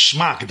have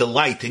geshmak,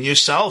 delight in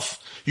yourself,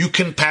 you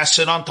can pass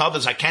it on to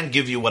others. I can't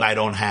give you what I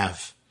don't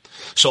have.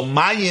 So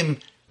mayim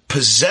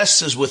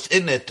possesses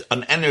within it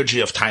an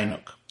energy of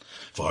tainug.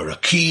 For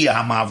rakia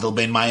hamavdil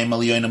ben mayim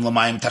elyonim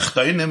l'mayim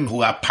tachtonim hu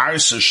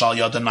aparsa shal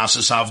yad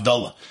nasis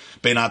avdala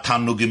ben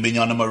atanugim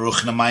binyanim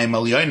aruchna mayim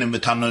elyonim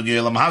v'tanug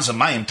yelam haza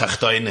mayim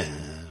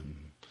tachtonim.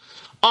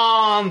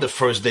 On the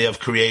first day of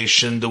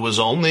creation, there was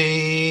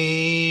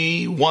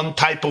only one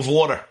type of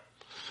water.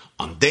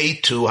 On day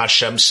 2,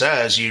 Hashem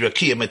says,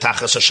 Yirakia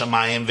metachas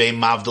hashamayim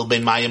ve'mavdil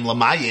ben mayim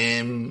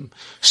l'mayim.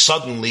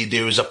 Suddenly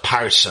there is a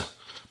parsa.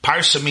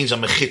 Parsa means a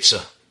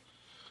mechitza.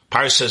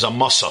 Parsa is a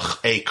masach,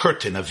 a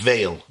curtain, a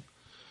veil.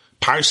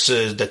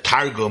 Parsa, the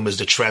Targum, is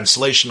the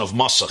translation of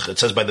masach. It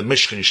says by the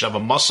Mishkan, you should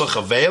have a masach,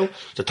 a veil.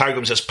 The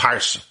Targum says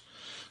parsa.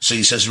 So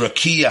he says,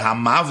 Rakia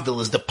hamavdil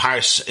is the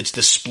parsa. It's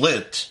the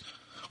split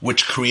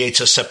which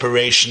creates a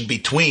separation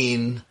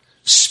between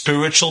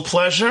spiritual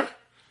pleasure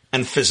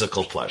and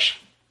physical pleasure.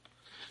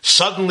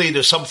 Suddenly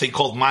there's something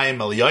called mayim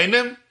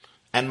elyonim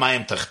and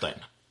mayim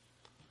tachtonim.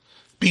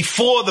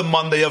 Before the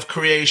Monday of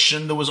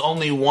creation, there was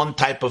only one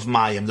type of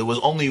mayim. There was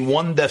only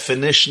one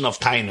definition of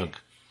tainug.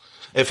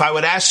 If I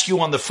would ask you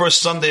on the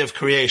first Sunday of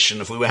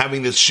creation, if we were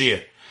having this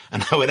shir,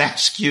 and I would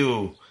ask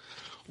you,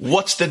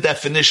 what's the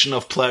definition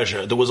of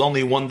pleasure? There was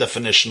only one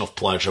definition of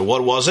pleasure.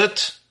 What was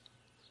it?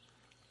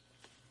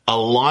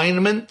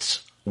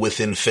 Alignment with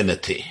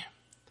infinity.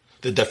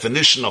 The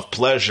definition of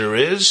pleasure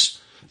is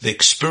the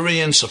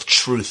experience of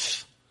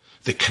truth,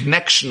 the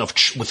connection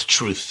with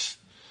truth.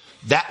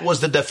 That was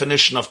the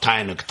definition of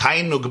tainug.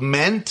 Tainug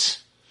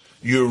meant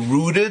you're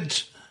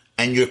rooted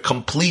and you're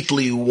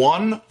completely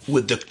one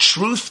with the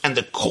truth and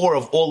the core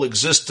of all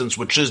existence,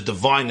 which is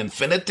divine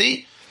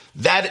infinity.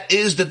 That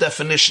is the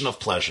definition of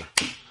pleasure.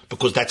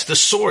 Because that's the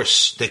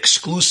source, the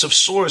exclusive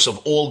source of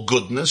all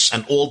goodness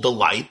and all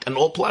delight and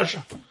all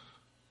pleasure.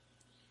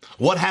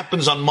 What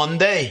happens on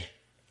Monday?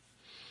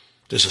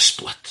 There's a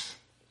split.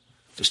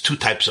 There's 2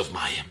 types of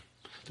mayim.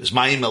 There's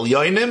mayim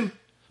elyonim,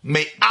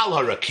 me'al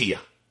harakia.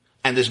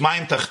 And there's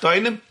mayim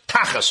tachtonim,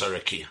 tachas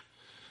harakia.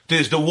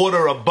 There's the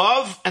water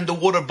above and the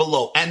water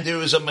below. And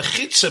there is a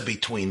mechitza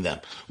between them.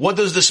 What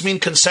does this mean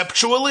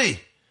conceptually?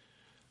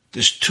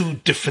 There's 2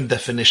 different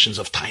definitions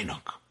of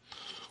tainug.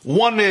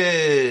 One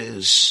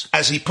is,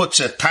 as he puts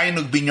it,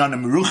 tainug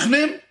binyanim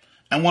ruchnim,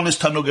 and one is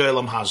tanug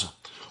elam haza.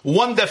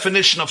 One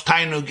definition of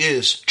tainug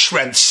is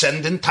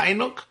transcendent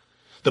tainug,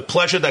 the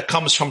pleasure that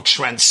comes from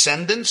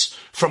transcendence,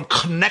 from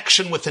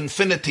connection with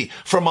infinity,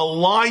 from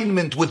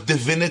alignment with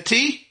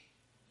divinity.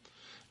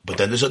 But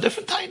then there's a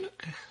different tainug.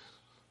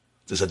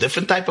 There's a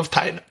different type of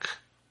tainug.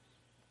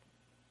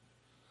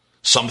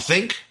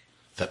 Something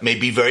that may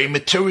be very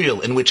material,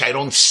 in which I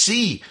don't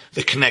see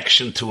the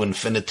connection to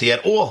infinity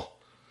at all.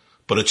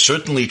 But it's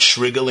certainly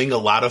triggering a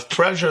lot of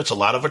pleasure. It's a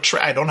lot of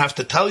I don't have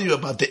to tell you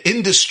about the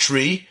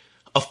industry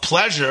of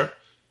pleasure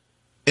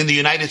in the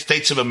United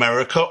States of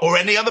America or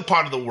any other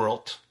part of the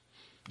world.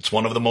 It's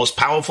one of the most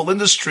powerful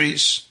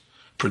industries,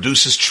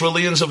 produces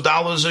trillions of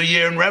dollars a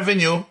year in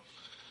revenue,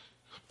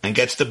 and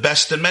gets the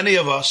best in many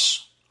of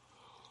us.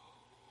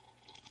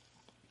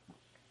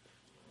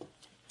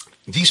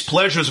 These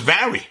pleasures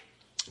vary,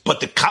 but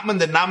the common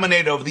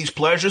denominator of these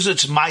pleasures,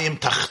 it's mayim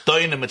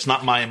tachtonim, it's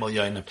not mayim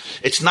elyonim.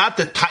 It's not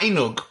the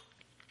tainug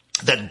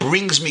that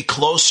brings me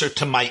closer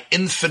to my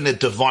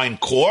infinite divine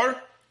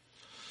core.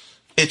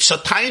 It's a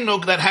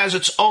tainug that has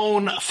its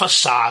own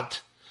facade.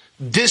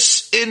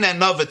 This in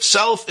and of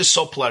itself is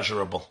so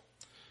pleasurable.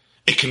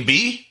 It can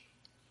be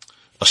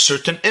a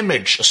certain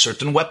image, a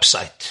certain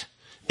website.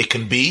 It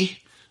can be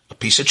a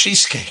piece of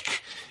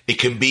cheesecake. It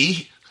can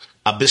be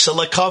a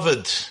bissel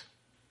covered.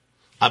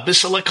 A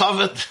bissel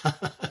covered.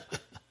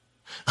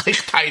 Like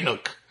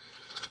tainug.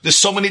 There's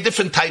so many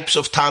different types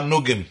of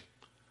tanugim.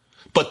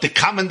 But the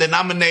common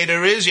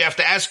denominator is, you have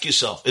to ask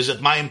yourself, is it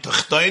mayim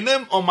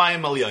tachtoinim or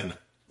mayim elyonim?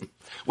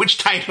 Which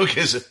tainug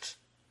is it?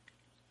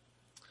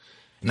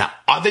 Now,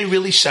 are they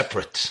really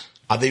separate?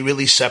 Are they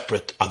really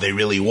separate? Are they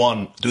really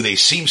one? Do they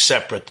seem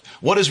separate?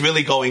 What is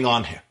really going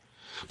on here?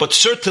 But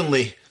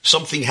certainly,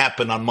 something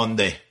happened on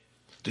Monday.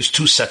 There's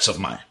two sets of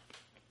mayim.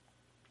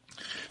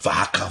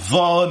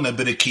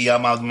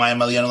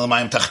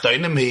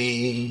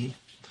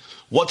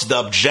 What's the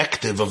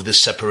objective of this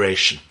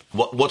separation?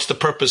 What's the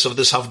purpose of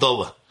this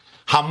Havdalah?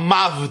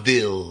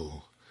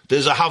 Hamavdil.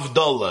 There's a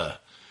Havdalah.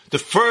 The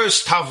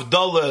first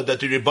Havdalah that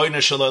the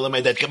Rebbeinu Shalom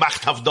made, that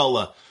Gemacht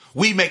Havdalah.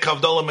 We make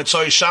Havdalah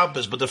Mitzvah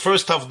Shabbos, but the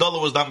first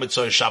Havdalah was not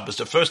Mitzvah Shabbos.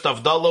 The first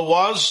Havdalah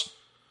was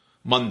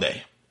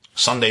Monday,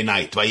 Sunday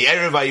night. What's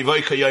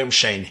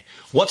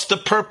the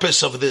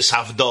purpose of this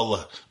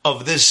Havdalah,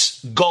 of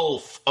this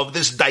gulf, of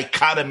this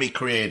dichotomy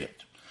created?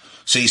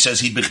 So he says,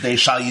 through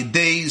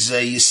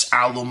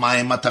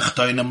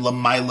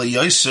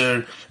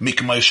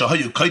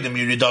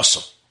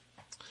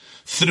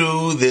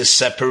this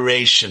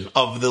separation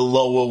of the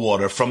lower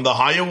water from the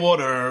higher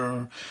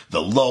water,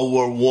 the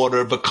lower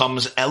water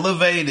becomes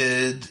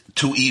elevated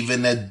to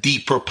even a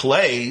deeper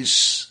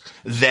place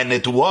than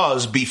it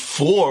was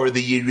before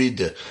the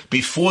Yerida,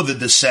 before the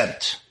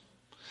descent.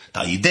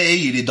 By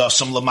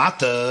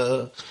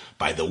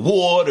the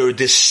water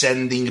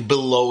descending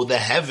below the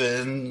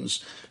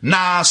heavens, the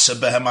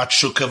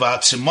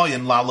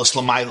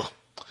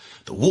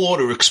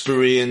water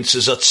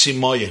experiences a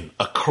tzimoyin,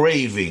 a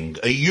craving,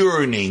 a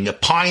yearning, a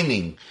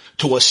pining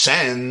to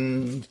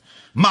ascend.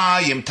 The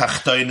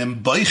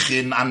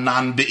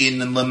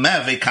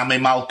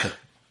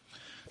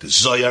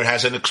Zohar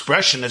has an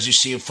expression, as you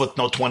see in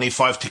footnote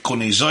 25,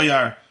 Tikkunei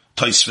Zohar,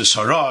 Tosfos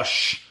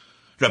Harash,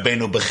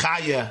 Rabbeinu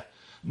Bechaya,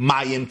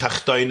 Mayim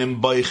tachtoinim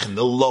boichen,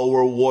 the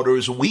lower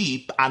waters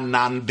weep,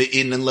 anan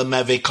be'inin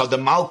lemeve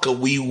kademalka,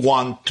 we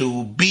want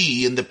to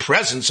be in the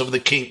presence of the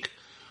king.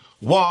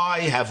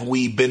 Why have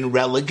we been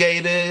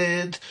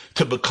relegated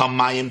to become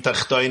Mayim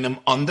tachtoinim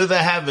under the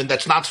heaven?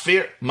 That's not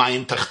fair.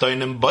 Mayim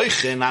tachtoinim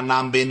boichen,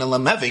 anan be'inin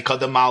lemeve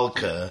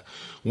kademalka.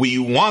 We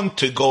want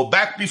to go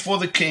back before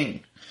the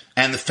king.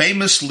 And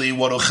famously,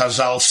 what do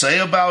Chazal say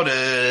about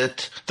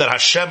it? That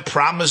Hashem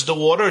promised the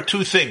water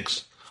two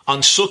things.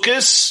 On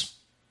Sukkot,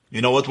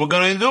 you know what we're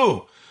going to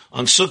do?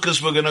 On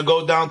Sukkot, we're going to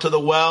go down to the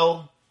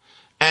well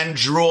and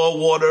draw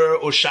water,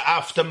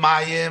 usha'afta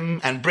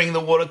mayim, and bring the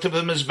water to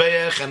the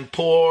Mizbeach and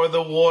pour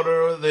the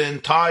water, the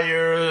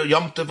entire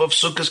Yom Tov of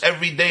Sukkot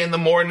every day in the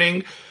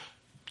morning.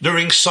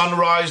 During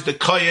sunrise, the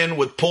Kohen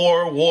would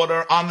pour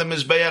water on the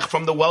Mizbeach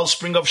from the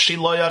wellspring of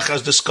Shiloach,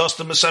 as discussed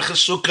in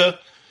Maseches Sukkah,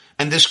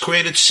 and this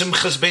created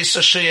Simchas Beis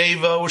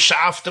HaShe'eva,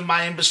 usha'afta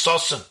mayim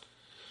b'sosan.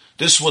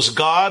 This was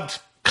God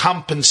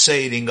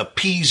compensating,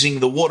 appeasing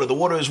the water. The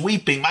water is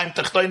weeping.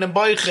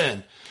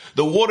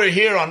 The water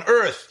here on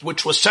earth,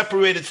 which was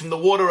separated from the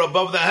water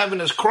above the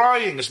heaven, is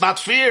crying. It's not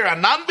fear.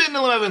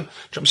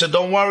 Hashem said,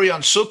 don't worry,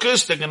 on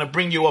Sukkot, they're going to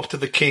bring you up to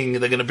the king.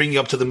 They're going to bring you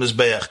up to the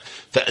Mizbeach.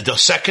 The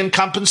second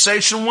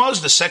compensation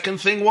was, the second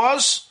thing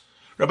was,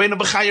 Rabbeinu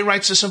Bechaya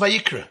writes this in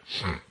Vayikra.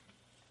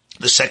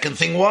 The second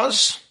thing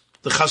was,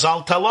 the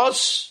Chazal tell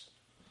us,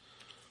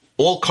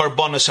 all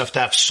karbonos have to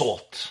have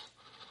salt.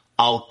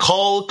 Al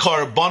kol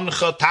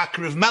karboncha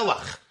takriv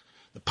melach.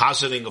 The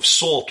depositing of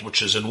salt,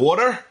 which is in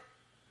water,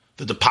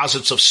 the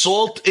deposits of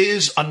salt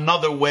is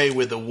another way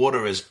where the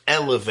water is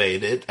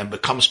elevated and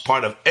becomes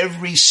part of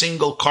every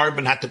single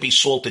carbon had to be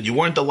salted. You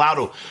weren't allowed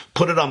to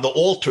put it on the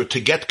altar to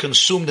get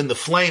consumed in the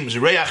flames.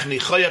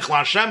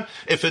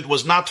 If it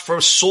was not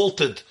first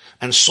salted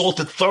and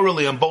salted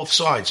thoroughly on both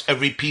sides.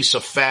 Every piece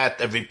of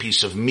fat, every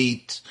piece of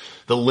meat,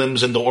 the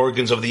limbs and the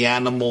organs of the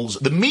animals,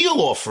 the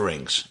meal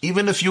offerings.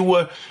 Even if you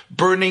were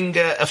burning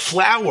a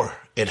flour,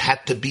 it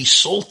had to be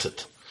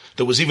salted.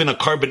 There was even a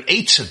carbon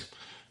eitzim.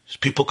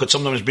 People could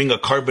sometimes bring a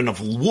carbon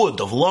of wood,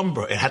 of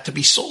lumber. It had to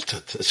be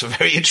salted. It's a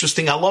very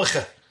interesting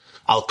halacha.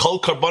 Al kol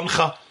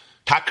karboncha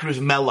takriv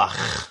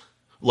melach.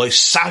 Lo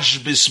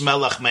sashbis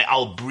melach me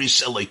al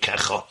bris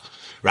elikecha.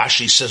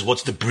 Rashi says,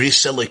 what's the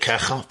bris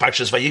elikecha?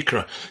 Parshas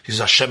Vayikra. He says,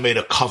 Hashem made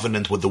a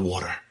covenant with the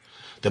water.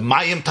 The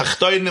Mayim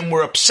Tachtoinim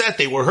were upset.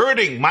 They were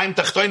hurting. Mayim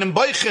Tachtoinim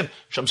Boichin.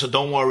 Hashem said,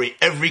 don't worry.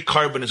 Every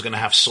carbon is going to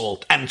have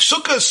salt. And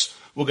Sukkos,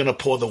 we're going to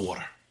pour the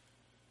water.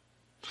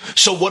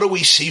 So what do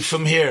we see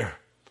from here?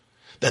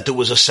 That there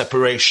was a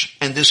separation.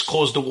 And this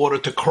caused the water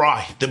to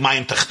cry. The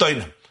Mayim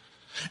Tachtoinim.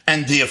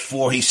 And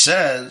therefore, he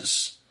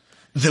says,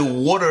 the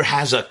water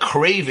has a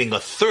craving, a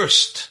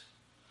thirst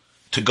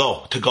to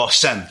go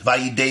ascend.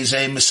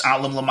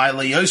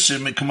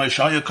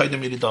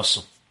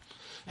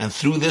 And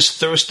through this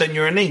thirst and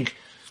yearning,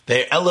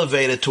 They're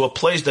elevated to a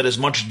place that is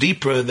much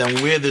deeper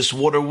than where this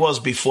water was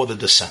before the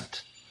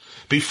descent.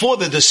 Before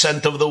the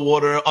descent of the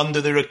water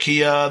under the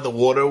Rakia, the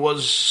water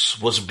was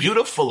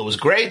beautiful. It was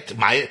great.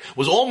 It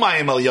was all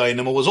Mayim El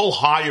Yoinim. It was all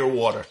higher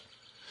water.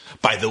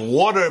 By the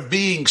water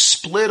being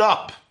split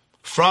up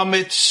from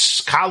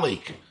its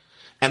colleague,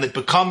 and it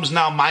becomes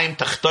now Mayim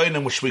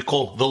Tachtoinim, which we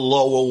call the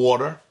lower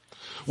water,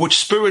 which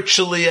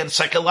spiritually and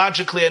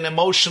psychologically and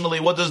emotionally,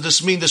 what does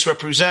this mean? This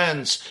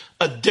represents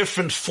a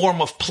different form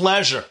of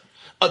pleasure,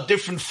 a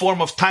different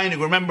form of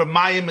tainug. Remember,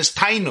 Mayim is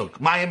tainug.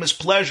 Mayim is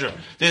pleasure.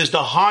 There's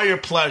the higher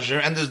pleasure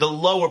and there's the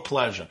lower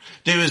pleasure.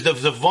 There is the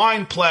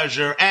divine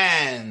pleasure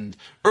and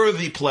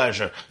earthy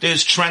pleasure.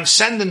 There's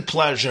transcendent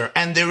pleasure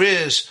and there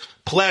is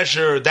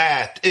pleasure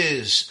that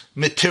is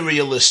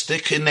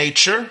materialistic in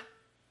nature.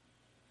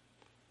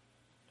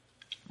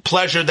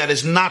 Pleasure that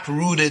is not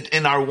rooted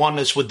in our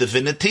oneness with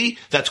divinity.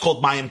 That's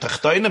called Mayim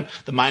Tachtoinim.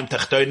 The Mayim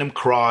Tachtoinim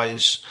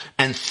cries.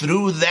 And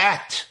through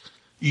that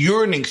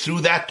yearning,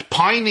 through that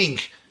pining,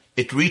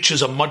 it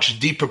reaches a much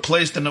deeper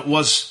place than it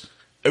was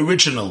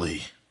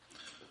originally.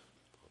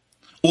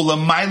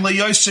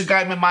 It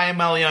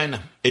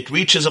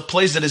reaches a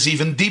place that is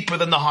even deeper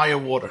than the higher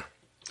water.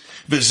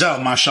 This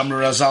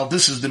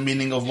is the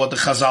meaning of what the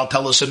Chazal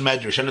tell us in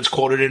Medrash, and it's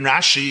quoted in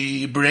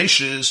Rashi,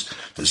 Bereshis.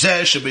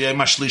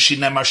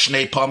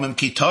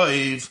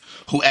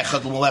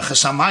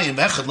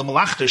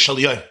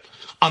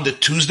 On the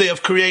Tuesday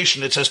of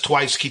creation, it says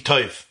twice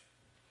Kitov.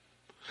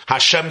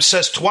 Hashem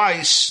says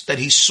twice that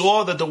he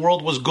saw that the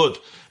world was good.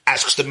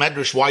 Asks the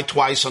Medrash, why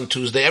twice on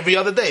Tuesday? Every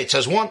other day, it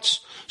says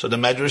once. So the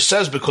Medrash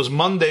says, because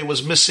Monday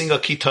was missing a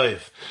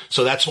kitov.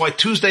 So that's why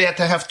Tuesday had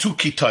to have two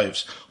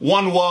kitovs.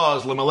 One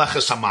was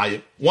L'Meleches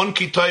Hamayim. One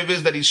kitov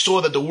is that he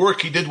saw that the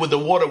work he did with the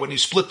water when he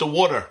split the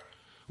water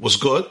was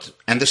good.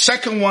 And the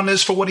second one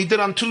is for what he did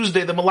on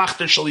Tuesday, the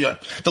Melachta Shel Yom.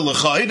 The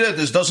L'Chaida,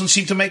 this doesn't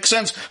seem to make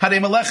sense. Hadei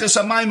Meleches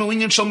Hamayim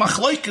U'inyan Shel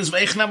Machloikes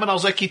Ve'ich Nemen Al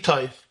Zeh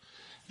Kitov.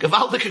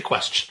 Gewaltige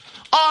question.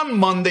 On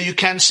Monday, you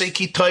can't say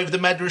Kitov. The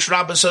Medrash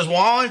Rabbah says,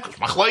 why? Because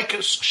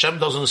Machlokes. Hashem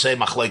doesn't say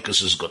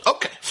Machlokes is good.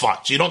 Okay, fine.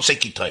 So you don't say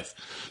Kitov.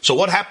 So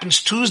what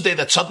happens Tuesday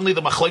that suddenly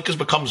the Machlokes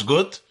becomes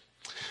good?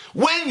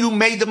 When you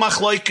made the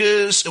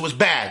Machlokes, it was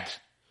bad.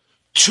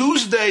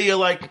 Tuesday, you're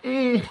like,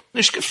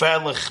 nish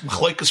gefährlich.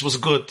 Machlokes was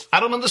good. I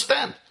don't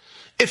understand.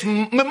 If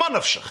the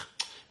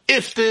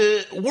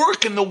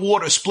work in the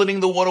water, splitting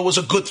the water was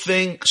a good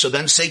thing, so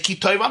then say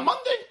Kitov on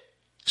Monday.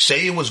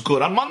 Say it was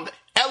good on Monday.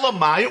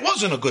 Elamai, it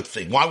wasn't a good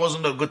thing. Why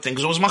wasn't it a good thing?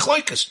 Because it was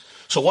machlokes.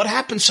 So what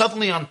happened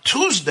suddenly on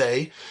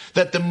Tuesday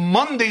that the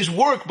Monday's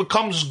work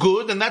becomes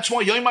good, and that's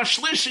why Yom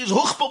HaShlishi is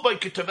huchbal by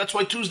Kitov. That's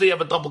why Tuesday you have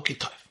a double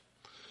Kitov.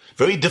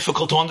 Very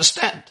difficult to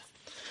understand.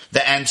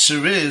 The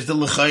answer is the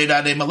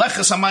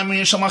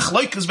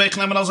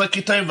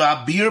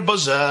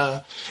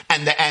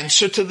and the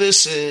answer to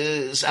this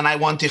is, and I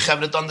want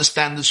Yechevet to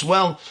understand this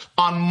well,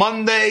 on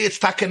Monday it's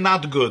taken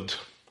not good.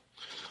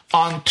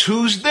 On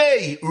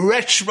Tuesday,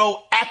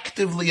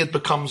 retroactively, it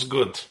becomes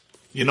good.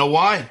 You know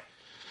why?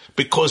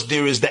 Because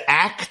there is the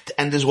act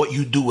and there's what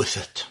you do with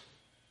it.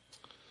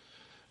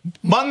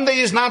 Monday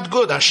is not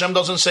good. Hashem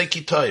doesn't say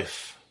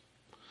Kitov.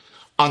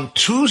 On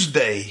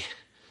Tuesday,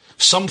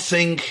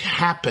 something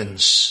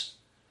happens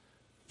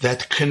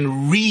that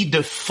can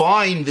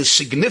redefine the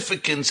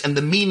significance and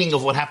the meaning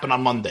of what happened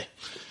on Monday.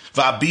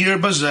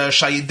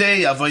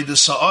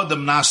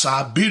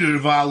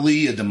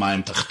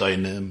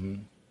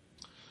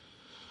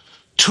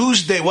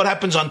 Tuesday, what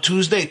happens on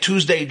Tuesday?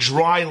 Tuesday,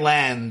 dry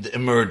land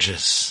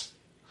emerges.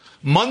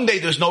 Monday,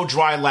 there's no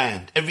dry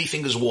land.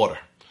 Everything is water.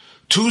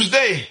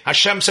 Tuesday,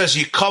 Hashem says,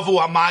 Yikavu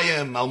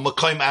hamayim al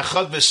makom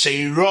echad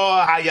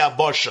v'seira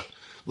hayabosha.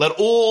 Let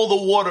all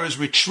the waters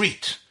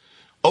retreat.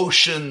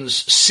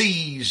 Oceans,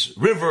 seas,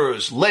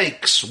 rivers,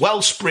 lakes,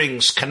 well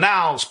springs,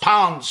 canals,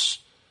 ponds,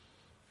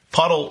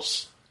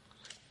 puddles.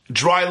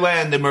 Dry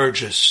land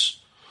emerges.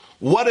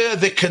 What are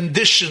the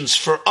conditions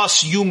for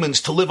us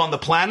humans to live on the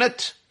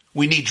planet?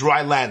 We need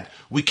dry land.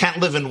 We can't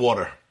live in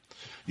water.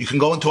 You can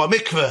go into a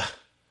mikveh,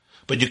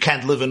 but you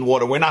can't live in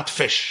water. We're not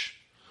fish.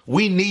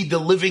 We need the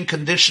living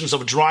conditions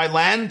of dry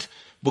land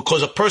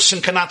because a person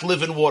cannot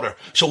live in water.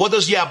 So what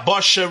does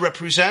Yabasha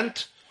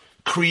represent?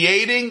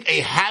 Creating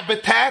a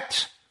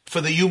habitat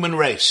for the human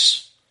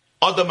race.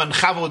 Adam and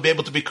Chava would be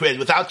able to be created.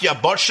 Without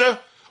Yabasha,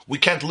 we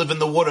can't live in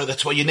the water.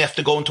 That's why you have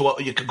to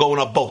you could go in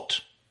a boat.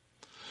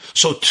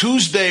 So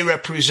Tuesday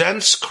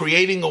represents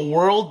creating a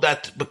world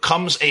that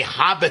becomes a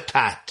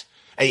habitat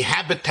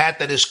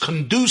that is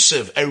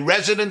conducive, a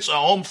residence, a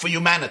home for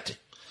humanity.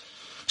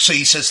 So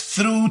he says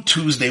through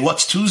Tuesday.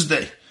 What's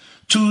Tuesday?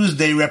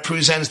 Tuesday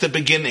represents the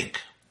beginning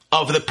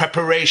of the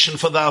preparation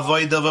for the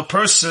avodah of a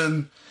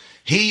person.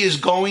 He is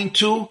going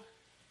to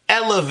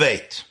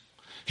elevate.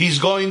 He's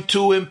going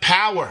to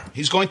empower.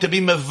 He's going to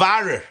be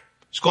mevarer.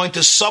 He's going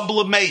to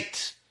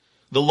sublimate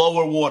the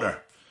lower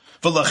water.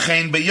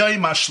 ולכן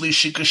ביום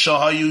השלישי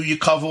כשהיו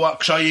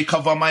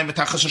יקבו המים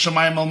ותחת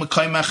השמיים על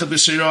מקום אחד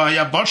בסירה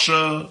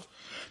היבשה,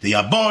 the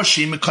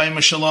יבשה היא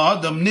מקום של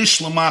האדם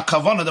נשלמה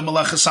הכוונה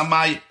למלאכת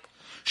המים.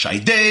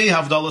 Shaydei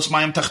havdalas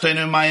mayim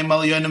tachtonim mayim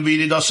elyonim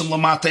v'yiridosam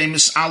l'matei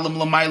mis'alim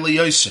l'mayla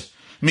yoseh.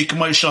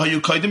 Mikmay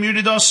shahayu kaidem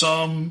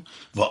yiridosam.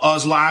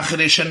 V'az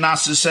la'achere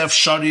shenasisef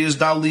shari is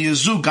dali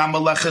yezu gam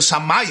aleches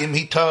hamayim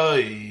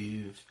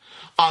hitoiv.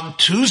 On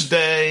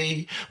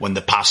Tuesday, when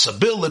the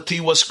possibility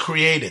was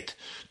created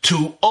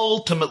to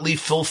ultimately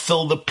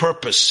fulfill the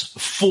purpose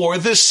for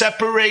the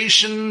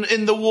separation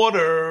in the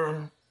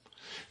water,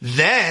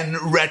 then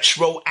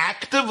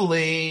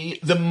retroactively,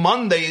 the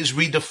Monday is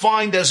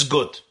redefined as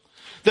good.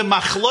 The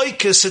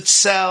machloikis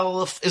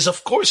itself is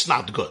of course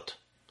not good.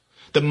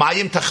 The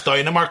mayim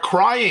tachtoinim are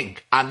crying.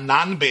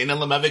 Anan bein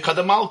lemevi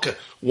kadamalka.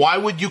 Why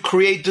would you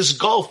create this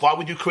gulf? Why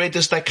would you create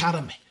this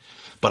dichotomy?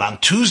 But on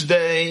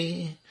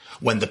Tuesday,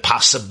 when the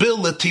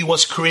possibility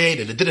was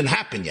created, it didn't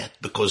happen yet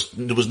because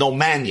there was no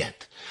man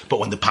yet. But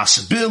when the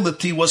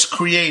possibility was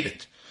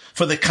created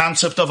for the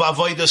concept of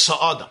avodah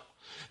sa'adam,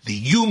 the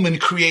human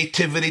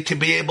creativity to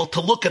be able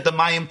to look at the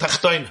mayim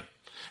tachtoinim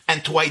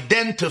and to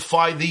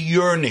identify the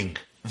yearning,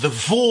 the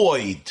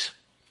void,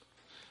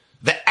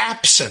 the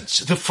absence,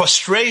 the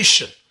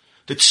frustration,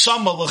 the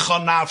tzama l'cha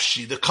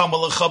nafshi, the kama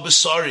l'cha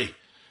b'sari,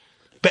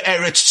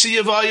 be'eretz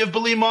tziyavayev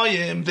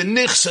b'limayim, the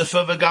nichsef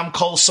of agam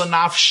kol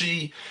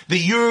sanafshi, the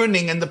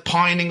yearning and the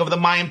pining of the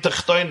mayim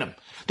tachtoinim,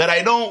 that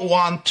I don't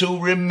want to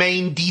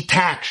remain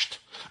detached.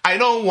 I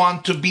don't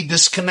want to be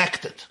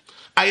disconnected.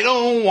 I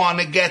don't want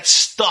to get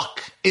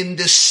stuck in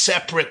this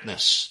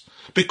separateness,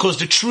 because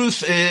the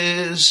truth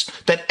is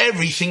that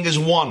everything is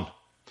one.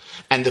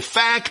 And the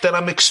fact that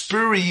I'm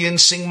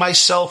experiencing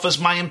myself as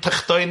mayim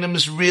tachtoinim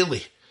is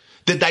really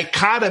the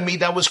dichotomy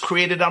that was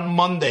created on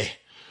Monday,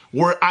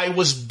 where I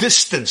was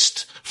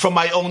distanced from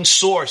my own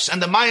source.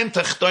 And the mayim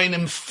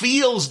tachtoinim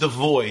feels the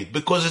void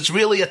because it's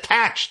really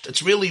attached.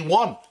 It's really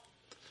one.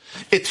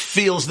 It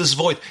feels this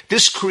void.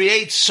 This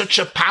creates such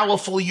a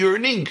powerful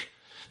yearning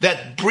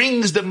that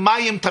brings the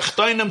mayim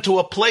tachtoinim to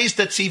a place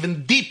that's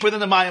even deeper than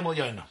the mayim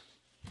elyonim.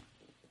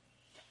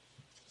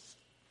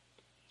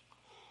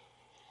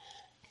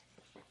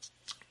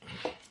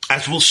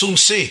 As we'll soon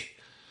see,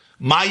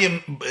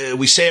 mayim,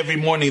 we say every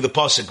morning the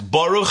pasuk,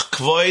 Baruch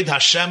kvoid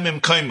Hashem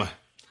imkaimai.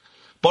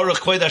 Baruch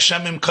kvoid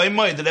Hashem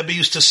imkaimai, the Rebbe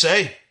used to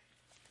say,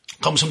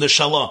 comes from the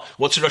Shalah.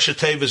 What's the Rosh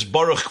Tevis?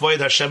 Baruch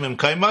kvoid Hashem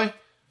imkaimai?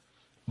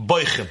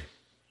 Boichem.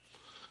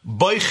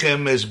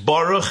 Boichem is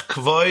Baruch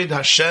kvoid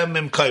Hashem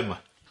imkaimai.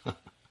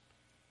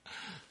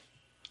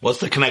 What's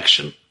the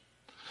connection?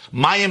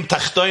 Mayim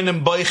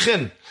tachtoinim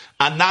boichin,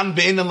 anan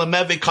be'inin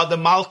lemevi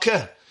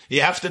kadamalke.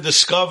 You have to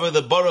discover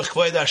the Baruch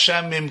kvoid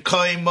Hashem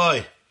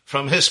imkaimai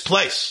from his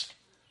place.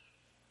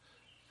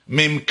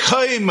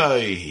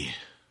 Mimkaimai,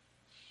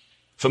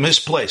 from his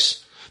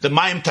place. The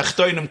mayim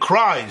tachtoinim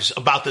cries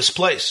about this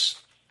place.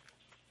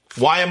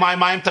 Why am I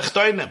mayim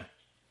tachtoinim?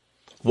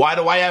 Why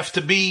do I have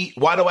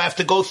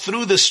to go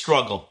through this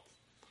struggle?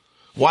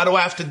 Why do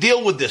I have to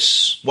deal with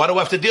this? Why do I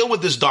have to deal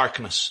with this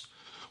darkness?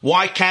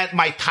 Why can't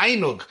my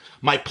tainug,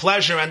 my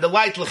pleasure and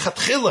delight,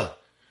 l'chatchila,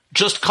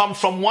 just come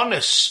from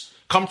oneness,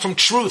 come from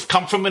truth,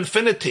 come from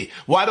infinity?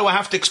 Why do I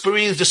have to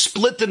experience the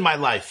split in my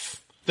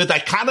life, the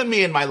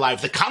dichotomy in my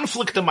life, the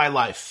conflict in my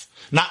life,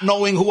 not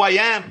knowing who I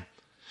am,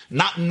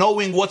 not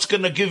knowing what's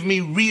going to give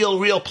me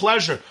real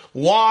pleasure?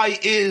 Why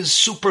is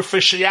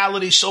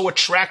superficiality so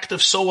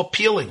attractive, so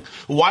appealing?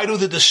 Why do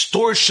the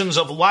distortions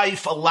of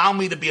life allow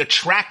me to be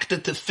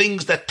attracted to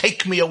things that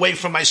take me away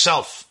from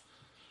myself?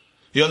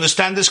 You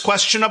understand this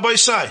question, Abba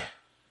Isai?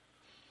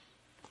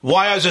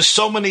 Why are there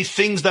so many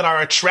things that are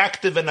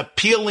attractive and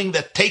appealing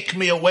that take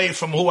me away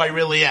from who I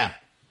really am?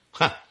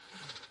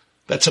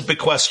 That's a big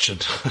question.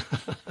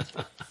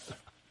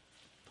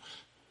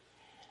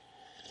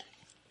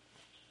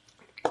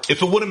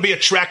 If it wouldn't be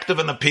attractive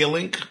and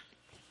appealing,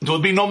 there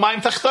would be no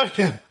mayim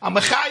tachtoinim.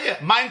 Amachaya,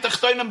 mayim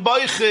tachtoinim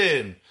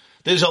boichin.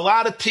 There's a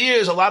lot of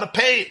tears, a lot of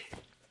pain.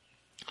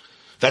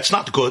 That's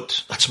not good.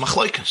 That's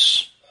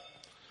machlokes.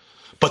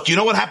 But you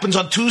know what happens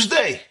on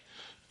Tuesday?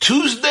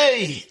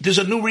 Tuesday, there's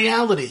a new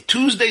reality.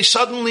 Tuesday,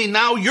 suddenly,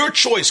 now your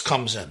choice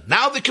comes in.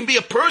 Now there can be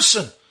a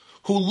person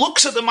who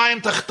looks at the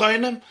mayim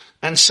tachtoinim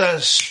and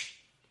says,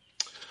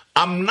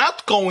 I'm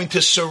not going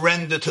to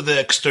surrender to the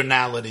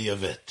externality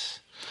of it.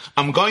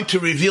 I'm going to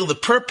reveal the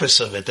purpose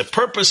of it. The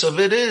purpose of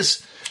it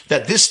is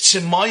that this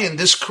tzimayin,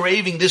 this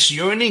craving, this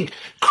yearning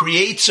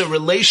creates a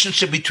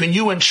relationship between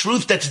you and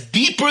truth that's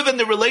deeper than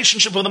the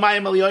relationship of the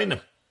mayim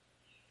elyonim.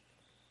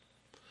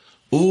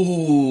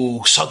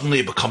 Ooh,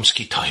 suddenly it becomes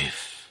kitayv.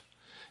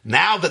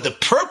 Now that the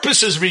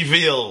purpose is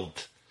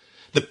revealed,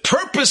 the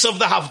purpose of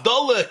the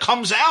Havdalah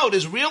comes out,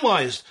 is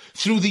realized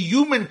through the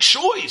human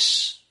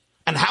choice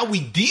and how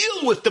we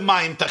deal with the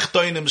mayim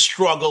tachtoinim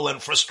struggle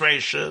and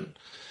frustration.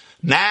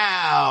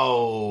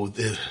 Now,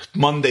 the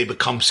Monday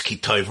becomes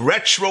kitayv.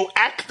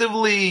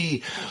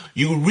 Retroactively,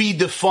 you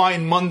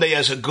redefine Monday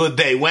as a good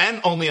day.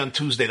 When? Only on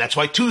Tuesday. That's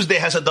why Tuesday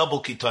has a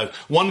double kitayv.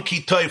 One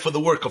kitayv for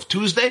the work of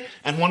Tuesday,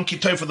 and one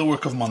kitayv for the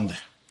work of Monday.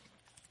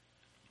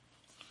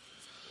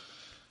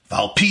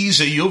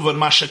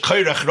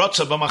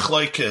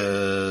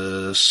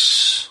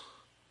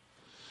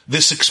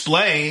 This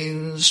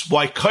explains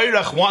why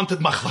Korach wanted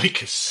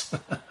machlokes.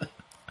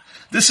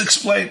 This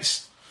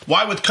explains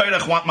why would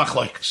Korach want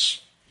machlokes.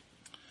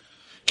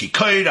 Ki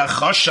Korach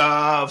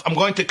chashav. I'm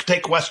going to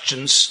take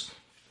questions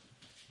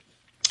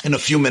in a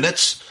few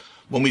minutes.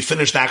 When we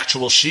finish the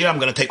actual shir, I'm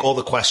going to take all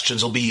the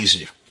questions. It'll be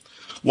easier.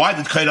 Why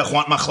did Korach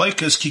want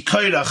machlokes? Ki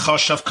Korach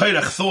chashav.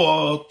 Korach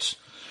thought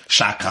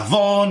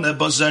שהכוון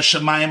בזה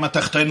שמים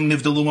התחתונים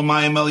נבדלו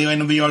ממים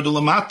עליונים וירדו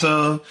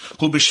למטה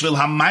הוא בשביל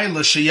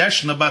המיילה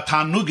שישנה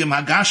בתענוגים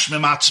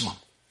הגשמים עצמם.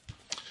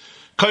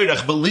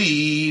 Korach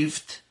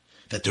believed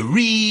that the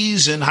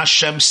reason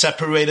Hashem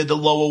separated the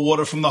lower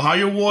water from the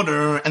higher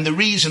water and the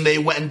reason they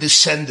went and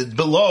descended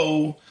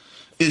below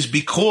is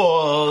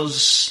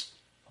because,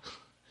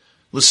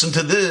 listen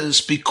to this,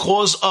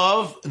 because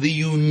of the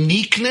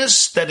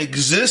uniqueness that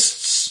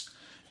exists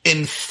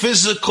in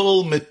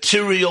physical,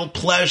 material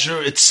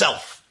pleasure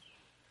itself.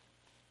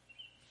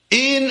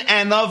 In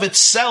and of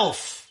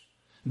itself,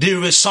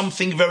 there is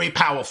something very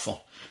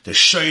powerful. The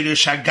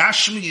Shoresh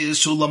HaGashmi is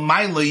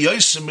Ulamayla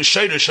Yosem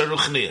Shoresh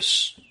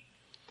HaRuchnius.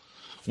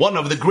 One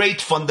of the great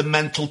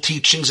fundamental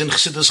teachings in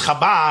Chassidus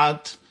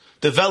Chabad,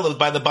 developed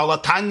by the Baal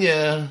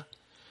HaTanya,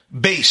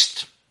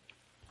 based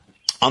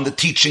on the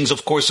teachings,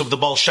 of course, of the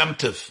Baal Shem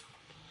Tov,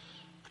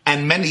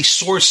 and many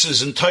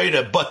sources in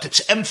Torah, but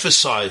it's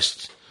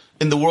emphasized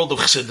in the world of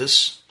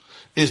Chassidus,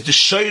 is the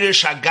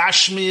Shoresh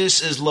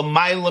HaGashmius is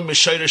Lamayla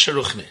Mishoresh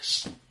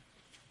HaRuchnius.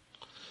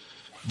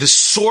 The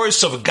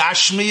source of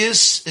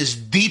Gashmius is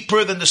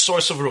deeper than the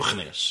source of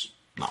Ruchnius.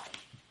 No.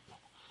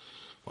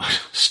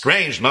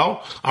 Strange, no?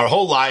 Our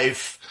whole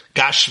life,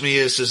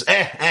 Gashmius is,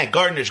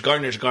 garnish.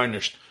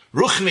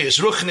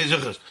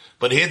 Ruchnius.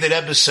 But here the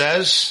Rebbe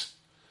says,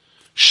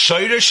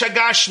 Shoresh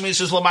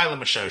HaGashmius is Lamayla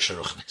Mishoresh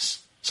HaRuchnius.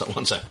 So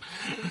one second.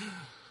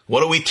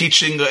 What are we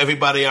teaching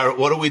everybody?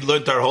 What do we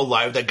learned our whole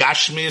life? That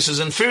Gashmius is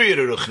inferior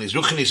to Ruchnius.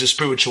 Ruchnius is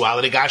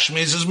spirituality.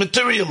 Gashmius is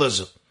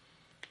materialism.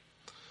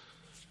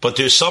 But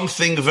there's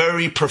something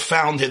very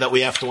profound here that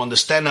we have to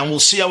understand, and we'll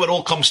see how it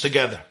all comes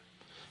together.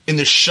 In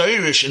the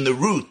Shoresh, in the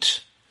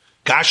root,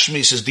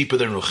 Gashmius is deeper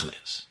than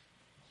Ruchnius.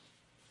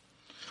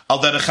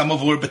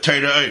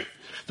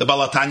 The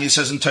Baal HaTanya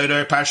says in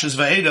Torah, Parshas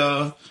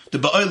Vayera, the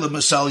Ba'olam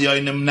Masal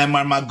Yoinim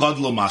Nemar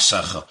Magodlo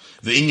Masacha,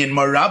 V'inyan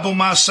Marabu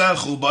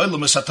Masachu, Ba'olam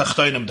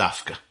Masatachtoinim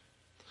Dafka.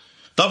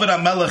 David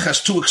HaMelech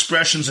has two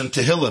expressions in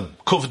Tehillim,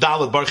 Kuf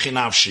Dalet Barchi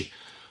Navshi,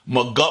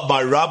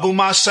 Marabu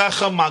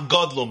Masacha,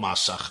 Magodlo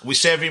Masach. We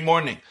say every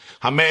morning,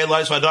 Hamer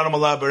Elias V'adaram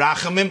Allah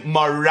Berachamim,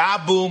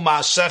 Marabu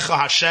Masacha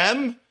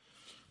Hashem,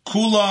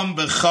 Kulam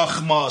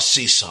B'chachma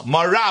Sisa.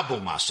 Marabu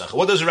Masach.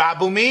 What does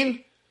Rabu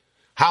mean?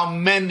 How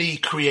many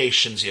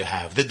creations you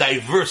have, the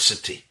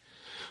diversity.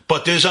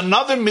 But there's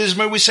another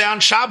mizmer we say on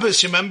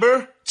Shabbos, you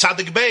remember?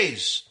 Tzadik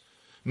Beis.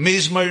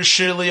 Mizmer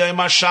Shirli Yom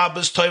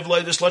HaShabbos, Tov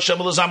Loidus Lashem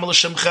Elazam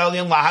Lashem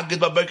Chelion, Lahagid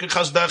Babeker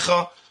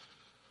Chazdecha,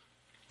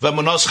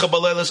 V'monoscha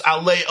Balelis,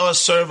 Alei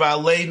Osir,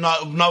 V'alei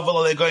Novel,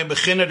 Alei Goyim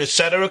Bechiner,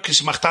 etc.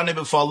 Kismachtani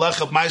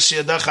B'falech, of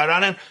Maisi Yadech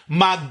Haranen,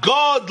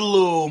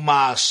 Magodlu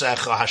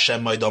Ma'asecha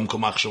Hashem Maidom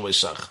Kumach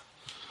Shuvisach.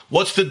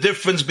 What's the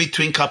difference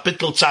between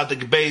Kapitel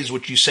Tzadik Beis,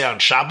 which you say on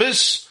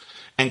Shabbos,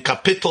 and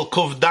Kapitel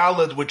Kuf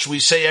Dalet, which we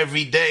say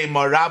every day,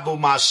 Marabu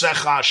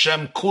Ma'asecha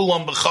Hashem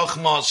Kulam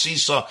B'chachma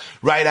Sisa,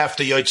 right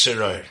after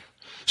Yotzer Or.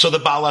 So the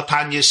Baal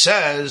HaTanya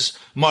says,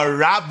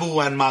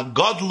 Marabu and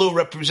Magodlu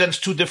represents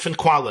two different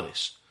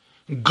qualities.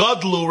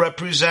 Godlu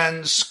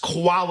represents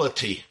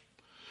quality.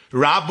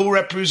 Rabu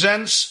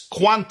represents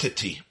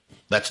quantity.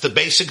 That's the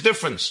basic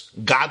difference.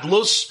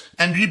 Gadlus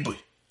and Ribui.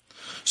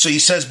 So he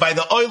says, by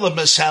the Olam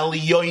Masal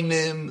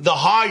Yoinim, the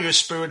higher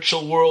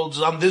spiritual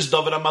worlds, on this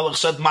David HaMelech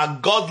said,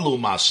 Magodlu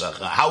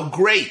Masacha, how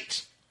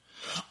great.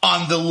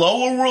 On the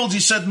lower worlds, he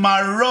said,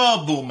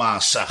 Marabu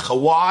Masacha.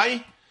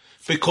 Why?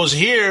 Because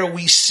here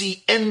we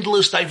see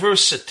endless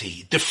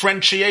diversity,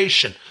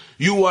 differentiation.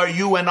 You are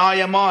you and I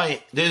am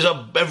I. There's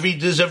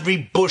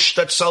every bush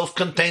that's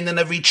self-contained and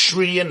every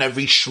tree and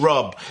every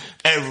shrub,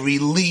 every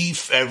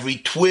leaf, every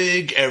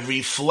twig,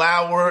 every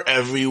flower,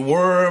 every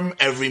worm,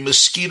 every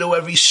mosquito,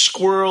 every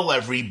squirrel,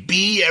 every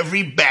bee,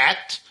 every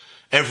bat,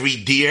 every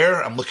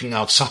deer. I'm looking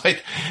outside.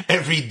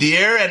 Every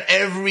deer and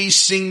every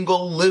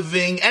single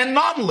living and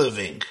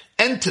non-living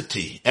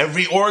entity,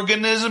 every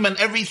organism and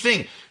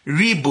everything.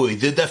 Ribui.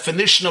 The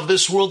definition of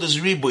this world is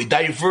ribui,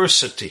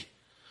 diversity.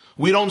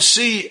 We don't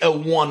see a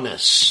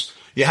oneness.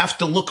 You have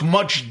to look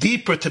much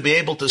deeper to be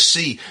able to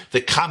see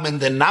the common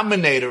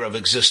denominator of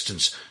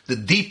existence. The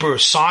deeper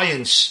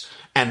science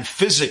and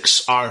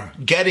physics are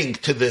getting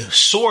to the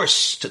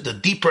source, to the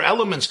deeper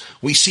elements.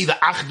 We see the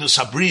Achdus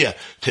Habriya.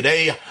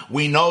 Today,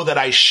 we know that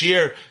I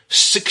share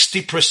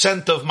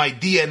 60% of my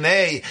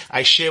DNA,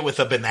 I share with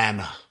a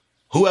banana.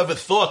 Whoever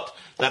thought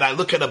that I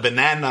look at a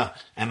banana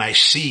and I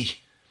see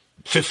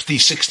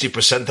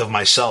 50-60% of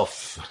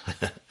myself?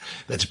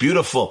 That's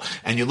beautiful.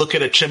 And you look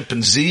at a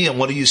chimpanzee and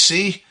what do you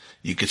see?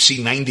 You could see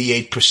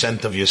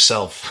 98% of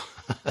yourself.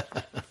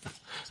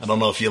 I don't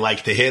know if you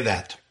like to hear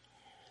that.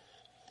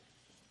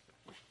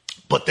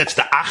 But that's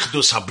the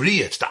Achdus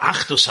Habriya. It's the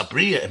Achdus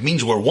Habriya. It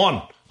means we're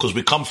one. because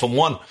we come from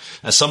one.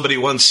 As somebody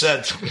once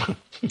said,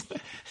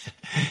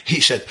 he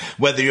said,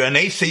 whether you're an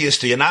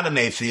atheist or you're not an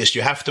atheist,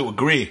 you have to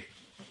agree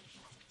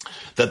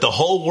that the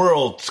whole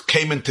world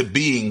came into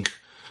being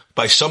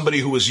by somebody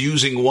who was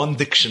using one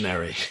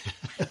dictionary.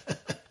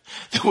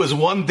 There was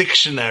one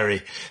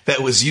dictionary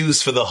that was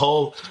used for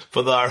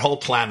our whole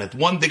planet.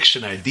 One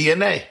dictionary,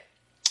 DNA.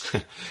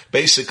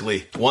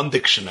 Basically, one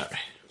dictionary.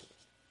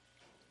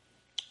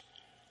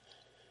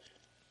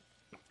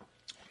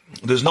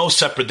 There's no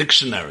separate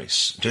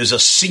dictionaries. There's a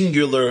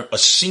singular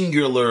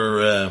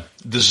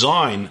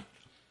design.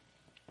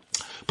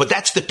 But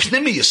that's the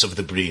pnimius of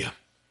the Bria,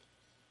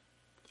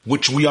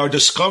 which we are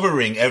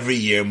discovering every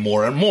year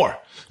more and more.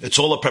 It's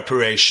all a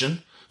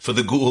preparation for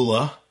the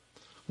Geula,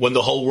 when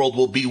the whole world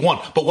will be one.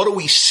 But what do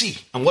we see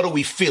and what do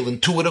we feel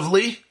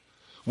intuitively?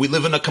 We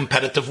live in a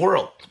competitive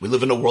world. We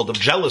live in a world of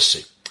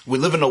jealousy. We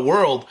live in a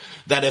world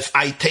that if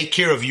I take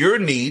care of your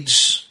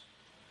needs,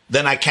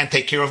 then I can't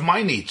take care of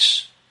my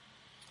needs.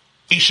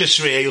 We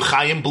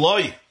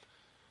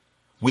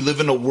live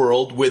in a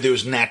world where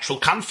there's natural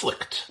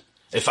conflict.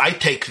 If I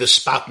take the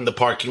spot in the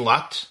parking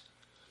lot,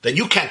 then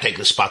you can't take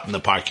the spot in the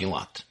parking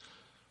lot.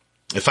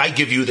 If I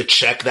give you the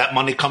check, that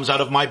money comes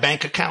out of my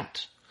bank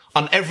account.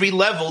 On every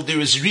level,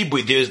 there is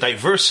ribui, there is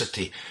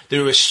diversity.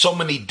 There is so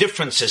many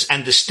differences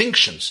and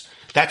distinctions.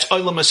 That's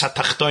Oilamas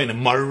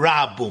HaTachtoinim,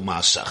 Marabu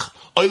Masach.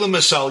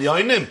 Oilamas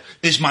Al-Yoinim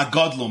is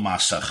Magodlu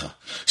Masach.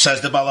 Says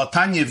the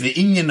Balatanya,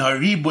 V'inyin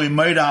HaRibui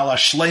Meira Ala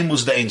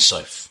Shleimus de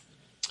Einsof.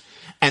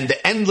 And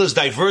the endless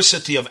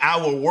diversity of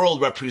our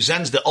world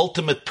represents the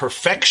ultimate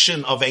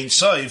perfection of Ein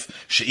Sof,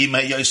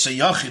 she'imay yosei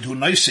yachid hu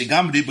noisei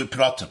gam ribui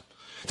pratim.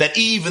 That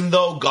even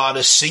though God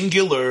is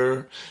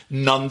singular,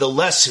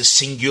 nonetheless his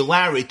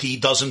singularity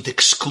doesn't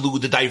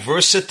exclude the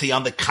diversity.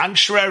 On the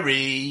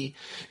contrary,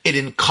 it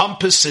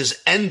encompasses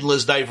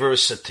endless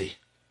diversity.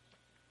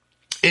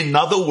 In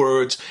other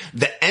words,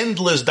 the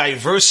endless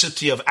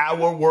diversity of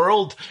our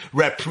world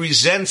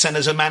represents and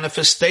is a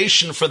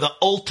manifestation for the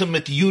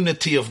ultimate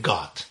unity of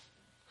God.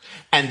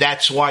 And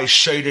that's why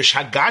Sheirish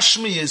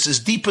HaGashmiyas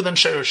is deeper than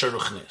Sheirish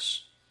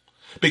HaRuchnis.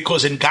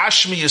 Because in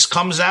Gashmiyas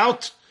comes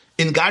out,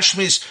 in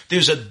Gashmiyas,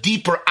 there's a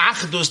deeper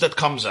Achdus that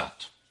comes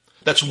out.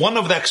 That's one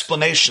of the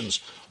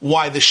explanations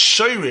why the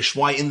Sheirish,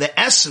 why in the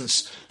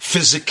essence,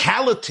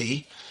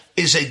 physicality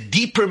is a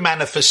deeper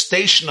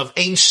manifestation of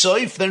Ein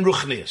Sof than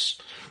Ruchnius.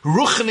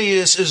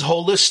 Ruchnius is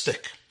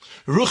holistic.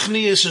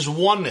 Ruchnius is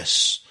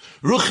oneness.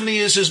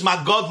 Ruchnius is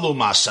Magodlu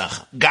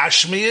Masach.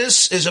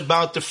 Gashmiyas is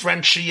about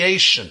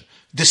differentiation,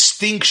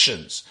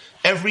 distinctions.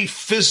 Every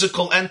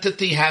physical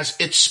entity has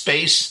its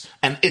space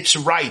and its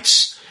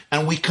rights,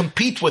 and we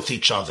compete with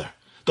each other.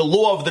 The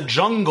law of the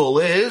jungle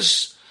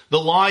is the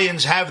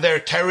lions have their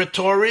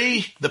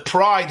territory, the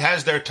pride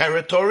has their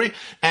territory,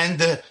 and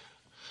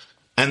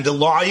the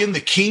lion, the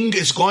king,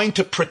 is going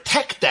to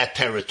protect that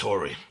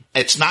territory.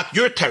 It's not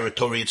your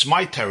territory, it's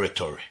my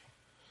territory.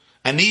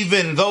 And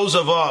even those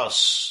of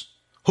us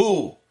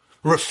who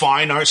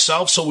refine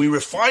ourselves, so we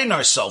refine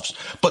ourselves.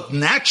 But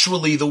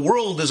naturally, the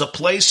world is a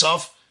place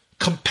of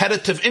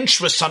competitive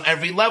interests on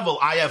every level.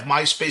 I have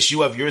my space,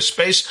 you have your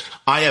space.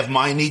 I have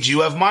my needs,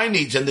 you have my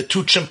needs. And the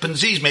two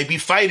chimpanzees may be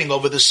fighting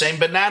over the same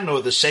banana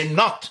or the same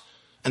nut.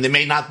 And there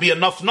may not be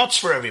enough nuts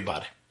for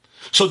everybody.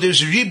 So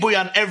there's ribui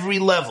on every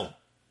level.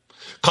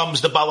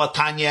 Comes the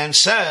Balatanya and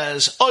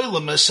says,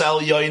 Oilamas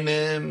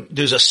Al-Yoinim.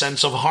 There's a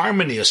sense of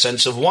harmony, a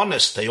sense of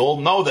oneness. They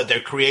all know that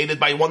they're created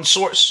by one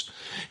source.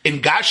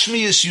 In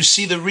Gashmias, you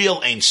see the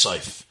real Ein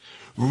Sof.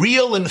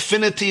 Real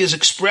infinity is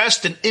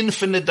expressed in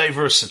infinite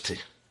diversity.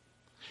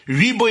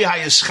 Ribui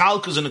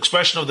HaYischalkus is an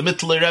expression of the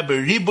Mittler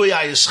Rebbe. Ribui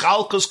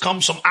HaYischalkus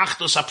comes from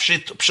Achdus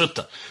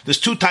Pshuta. There's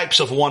two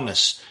types of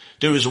oneness.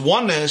 There is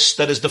oneness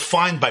that is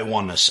defined by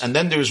oneness, and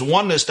then there is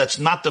oneness that's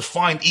not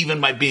defined even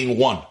by being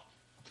one.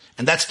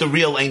 And that's the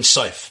real Ein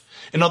Sof.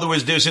 In other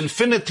words, there's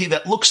infinity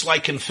that looks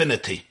like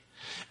infinity.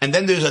 And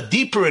then there's a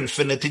deeper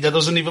infinity that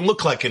doesn't even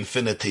look like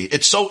infinity.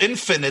 It's so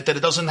infinite that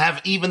it doesn't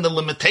have even the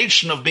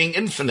limitation of being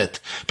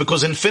infinite,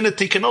 because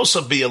infinity can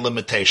also be a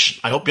limitation.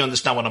 I hope you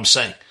understand what I'm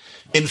saying.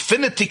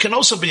 Infinity can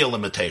also be a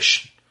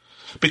limitation.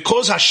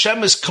 Because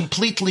Hashem is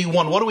completely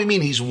one. What do we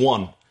mean he's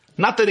one?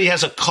 Not that he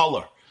has a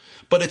color,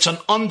 but it's an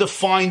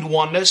undefined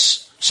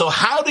oneness. So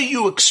how do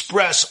you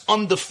express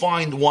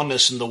undefined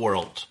oneness in the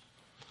world?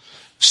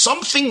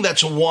 Something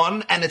that's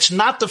one and it's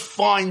not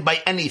defined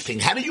by anything.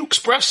 How do you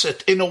express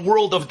it in a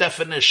world of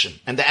definition?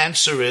 And the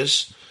answer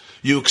is,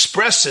 you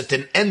express it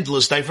in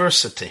endless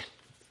diversity.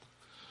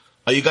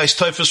 Are you guys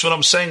typhus what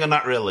I'm saying or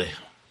not really?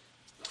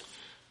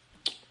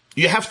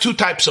 You have two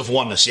types of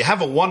oneness. You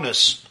have a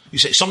oneness, you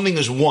say something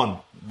is one.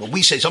 When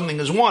we say something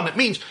is one, it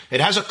means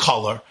it has a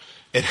color,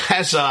 it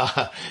has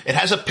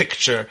a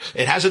picture,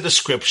 it has a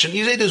description.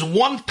 You say there's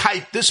one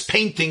type, this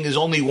painting is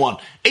only one.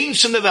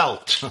 Eins in the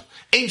Welt.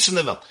 Eins in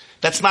the Welt.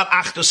 That's not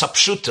Achdus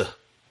Apshuta.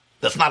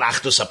 That's not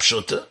Achdus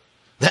Apshuta.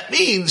 That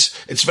means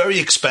it's very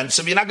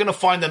expensive. You're not going to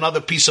find another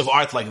piece of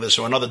art like this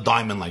or another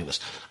diamond like this.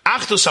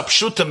 Achdus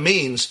Apshuta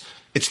means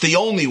It's the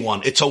only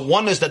one. It's a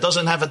oneness that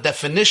doesn't have a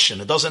definition.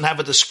 It doesn't have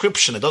a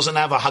description. It doesn't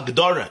have a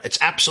hagdara. It's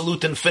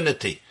absolute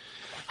infinity.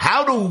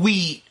 How do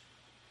we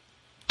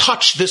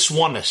touch this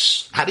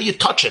oneness? How do you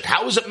touch it?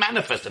 How is it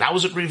manifested? How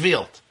is it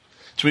revealed?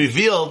 It's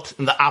revealed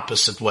in the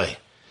opposite way.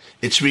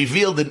 It's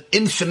revealed in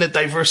infinite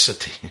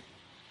diversity.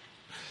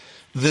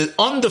 The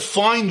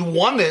undefined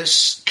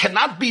oneness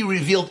cannot be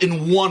revealed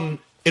in one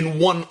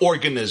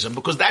organism,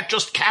 because that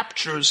just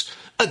captures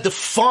a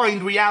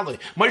defined reality.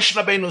 Moshe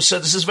Rabbeinu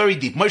said, this is very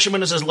deep. Moshe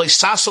Rabbeinu says,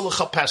 "Leisasa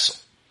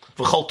l'chapesel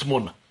v'chol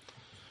tmuna."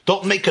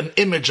 Don't make an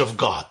image of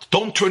God.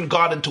 Don't turn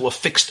God into a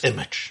fixed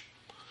image.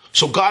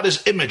 So God is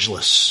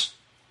imageless.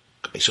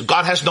 Okay, so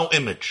God has no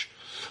image.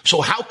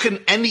 So how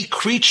can any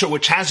creature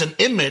which has an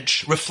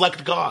image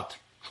reflect God?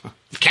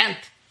 It can't.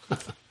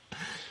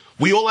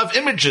 We all have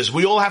images.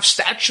 We all have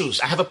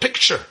statues. I have a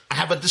picture. I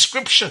have a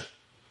description.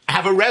 I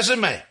have a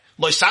resume.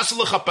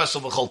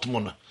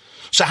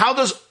 So how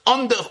does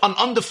an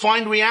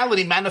undefined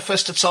reality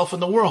manifest itself in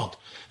the world?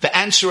 The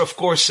answer, of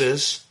course,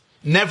 is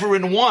never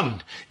in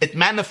one. It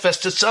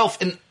manifests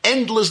itself in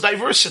endless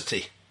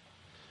diversity.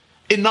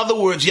 In other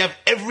words, you have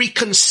every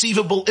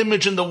conceivable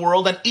image in the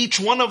world, and each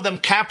one of them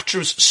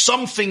captures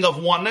something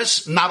of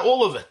oneness, not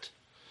all of it.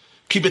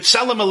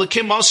 Kibitzelem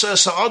Elikim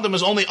Asa Adam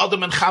is only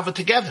Adam and Chava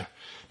together.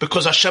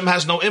 Because Hashem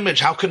has no image.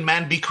 How can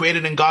man be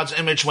created in God's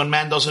image when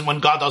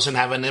God doesn't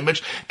have an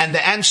image? And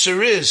the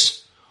answer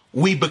is,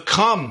 we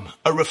become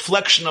a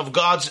reflection of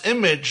God's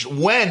image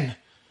when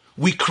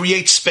we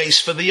create space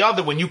for the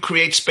other. When you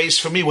create space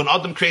for me, when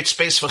Adam creates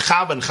space for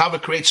Chava and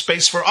Chava creates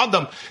space for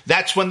Adam,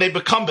 that's when they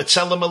become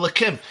B'Tselem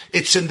Elokim.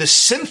 It's in the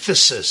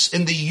synthesis,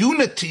 in the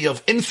unity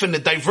of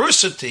infinite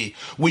diversity,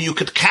 where you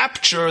could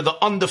capture the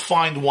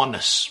undefined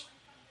oneness.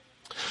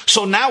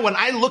 So now when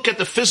I look at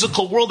the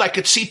physical world, I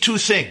could see two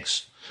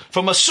things.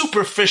 From a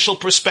superficial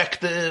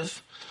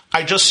perspective,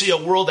 I just see a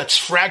world that's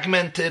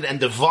fragmented and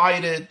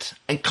divided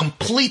and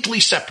completely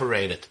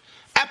separated.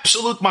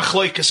 Absolute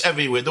machloikas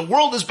everywhere. The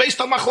world is based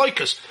on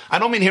machloikas. I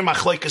don't mean here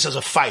machloikas as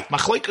a fight.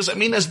 Machloikas, I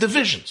mean as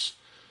divisions.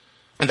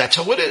 And that's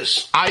how it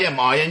is. I am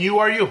I and you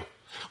are you.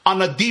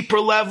 On a deeper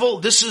level,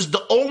 this is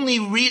the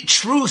only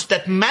truth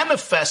that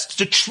manifests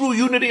the true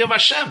unity of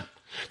Hashem.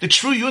 The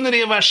true unity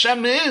of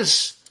Hashem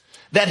is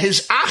that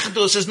his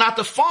achdus is not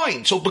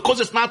defined. So because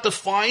it's not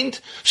defined,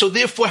 so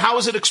therefore how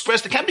is it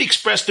expressed? It can't be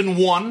expressed in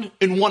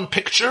one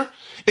picture.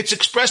 It's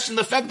expressed in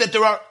the fact that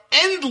there are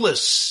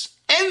endless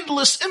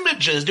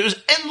images. There's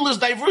endless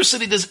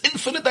diversity. There's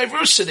infinite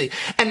diversity.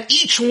 And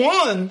each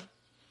one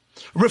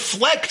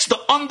reflects the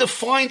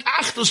undefined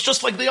achdus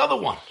just like the other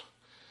one.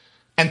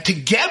 And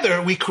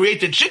together we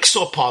create a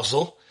jigsaw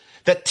puzzle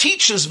that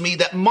teaches me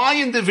that my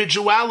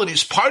individuality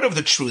is part of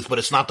the truth, but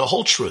it's not the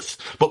whole truth.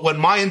 But when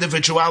my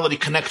individuality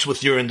connects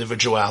with your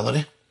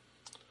individuality,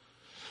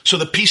 so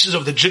the pieces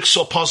of the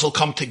jigsaw puzzle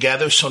come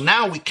together, so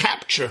now we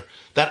capture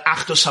that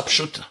achdus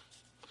hapshuta.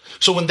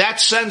 So in that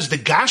sense, the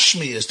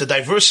Gashmias, the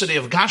diversity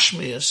of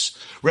Gashmias,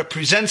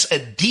 represents a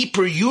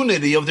deeper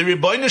unity of the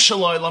Ribbono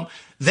Shel Olam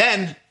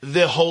than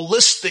the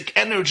holistic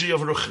energy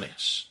of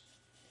Ruchnias.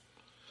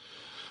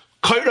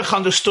 Korach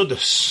understood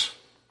this.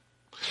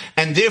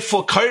 And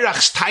therefore,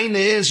 Korach's taina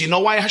is, you know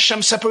why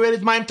Hashem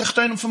separated Mayim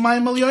Tachtonim from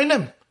Mayim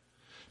Elyonim?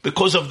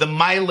 Because of the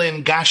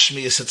Mailin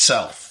Gashmias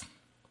itself.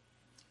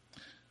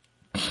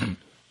 And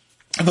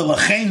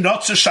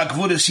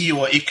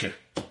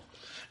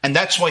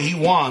that's why he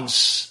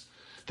wants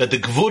that the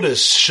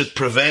Gvuras should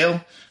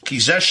prevail. Ki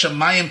zeh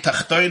shemayim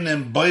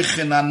tachtonim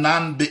boichen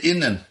anan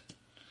be'innen.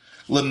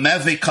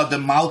 Lemevi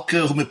kadem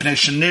malke, hu mipnei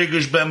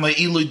shenirgish b'ema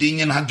ilu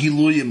dinyan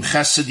hagiluyim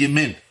chesed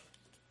yemin.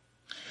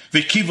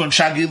 V'kivon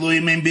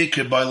shagiluyim in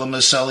bikir boilam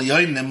esel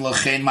yoinim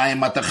lechein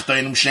mayim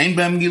atachtonim shein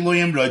b'em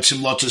giluyim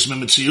roitzim lotus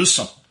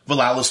mimetziyusam.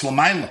 V'lalas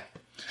l'mayla.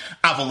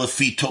 Aval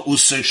lefi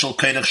to'usay shel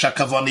keirach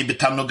shakavoni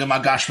b'tamnugim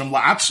agashmim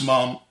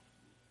la'atzmam.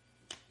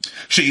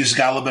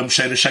 שיזגל בהם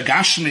שרש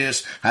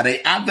הגשמיס, הרי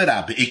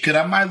אדרה, בעיקר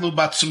המיילו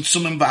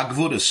בצמצומים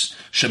והגבורס,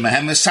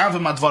 שמהם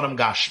מסרבים הדברים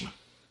גשמי.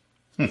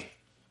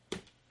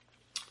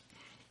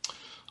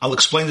 I'll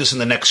explain this in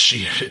the next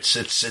shir.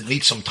 It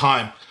needs some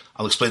time.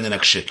 I'll explain the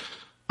next shir.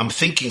 I'm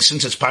thinking,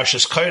 since it's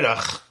Parshas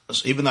Korach,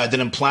 even though I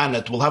didn't plan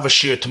it, we'll have a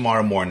shir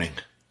tomorrow morning.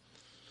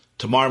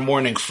 Tomorrow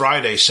morning,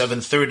 Friday,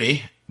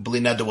 7:30, Bli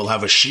Neder will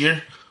have a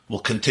shir. We'll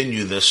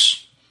continue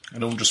this. I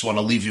don't just want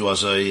to leave you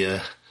as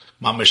a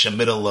mamish in the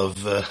middle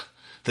of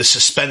the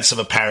suspense of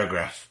a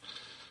paragraph.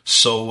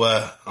 So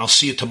I'll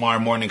see you tomorrow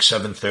morning,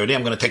 7:30.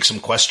 I'm going to take some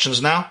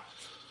questions now.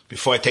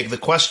 Before I take the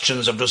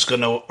questions, I'm just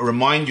going to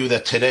remind you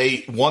that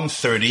today,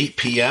 1:30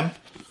 p.m.,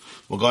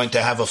 we're going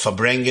to have a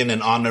Farbrengen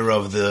in honor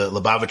of the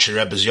Lubavitcher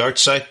Rebbe's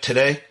Yahrzeit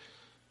today.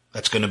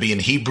 That's going to be in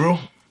Hebrew,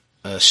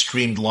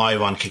 streamed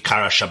live on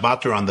Kikara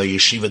Shabbat or on the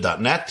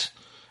yeshiva.net.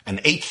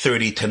 And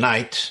 8:30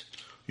 tonight,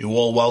 you're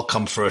all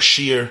welcome for a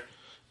shir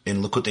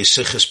in Likutei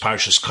Sichos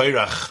Parshas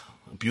Korach,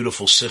 a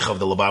beautiful sikh of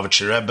the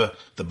Lubavitcher Rebbe,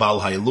 the Baal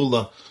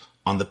HaYelula,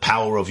 on the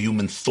power of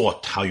human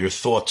thought, how your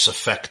thoughts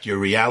affect your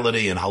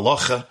reality and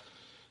halacha.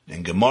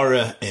 in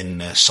Gemara,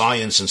 in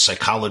science and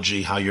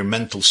psychology, how your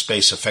mental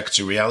space affects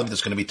your reality.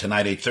 That's going to be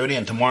tonight, 8:30,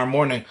 and tomorrow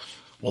morning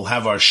we'll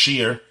have our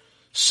shiur,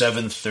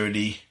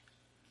 7:30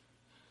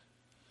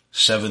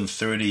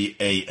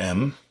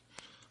 a.m.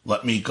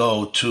 Let me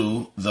go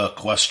to the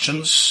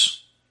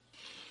questions.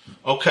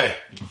 Okay,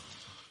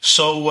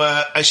 so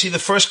I see the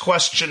first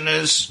question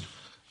is,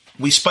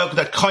 we spoke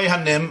that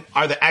Kohanim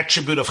are the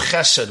attribute of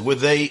Chesed.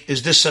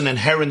 Is this an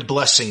inherent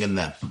blessing in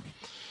them?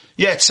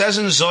 Yeah, it says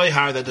in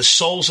Zohar that the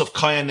souls of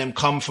Kohanim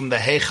come from the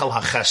Heichal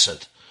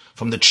HaChesed,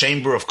 from the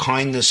chamber of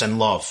kindness and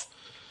love.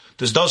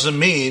 This doesn't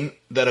mean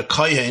that a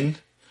Kohen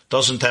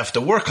doesn't have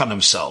to work on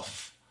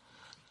himself.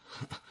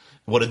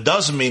 What it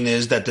does mean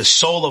is that the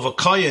soul of a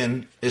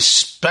Kohen is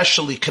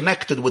specially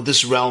connected with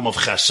this realm of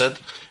Chesed,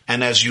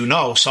 and as you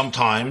know,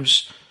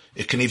 sometimes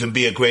it can even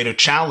be a greater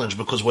challenge,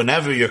 because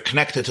whenever you're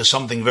connected to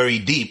something very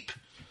deep,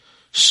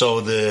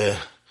 so the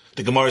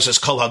Gemara says,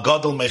 Kol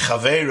hagadol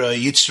mechaveira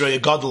yitzra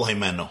yagadol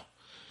himenu.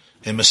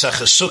 In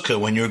Maseches Sukkah,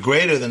 when you're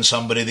greater than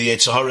somebody, the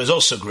Yetzer Hara is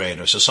also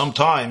greater. So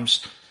sometimes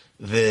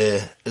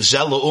the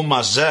zelu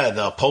umazeh,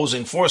 the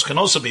opposing force, can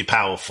also be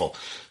powerful.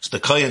 So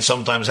the Kohen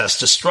sometimes has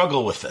to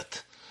struggle with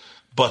it.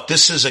 But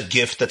this is a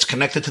gift that's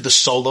connected to the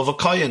soul of a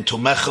Kohen.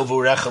 Tumecha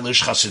v'urecha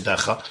lish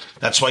chasidecha.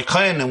 That's why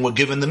Kohanim were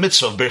given the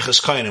mitzvah of Birchas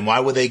Kohanim.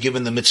 Why were they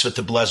given the mitzvah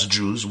to bless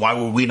Jews? Why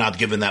were we not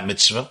given that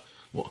mitzvah?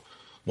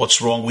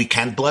 What's wrong? We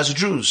can't bless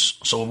Jews.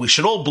 So we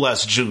should all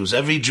bless Jews.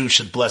 Every Jew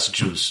should bless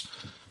Jews.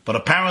 But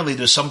apparently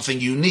there's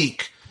something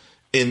unique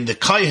in the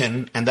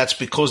Kohen, and that's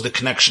because the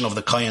connection of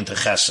the Kohen to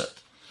Chesed.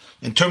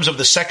 In terms of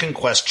the second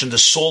question, the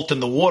salt in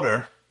the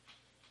water,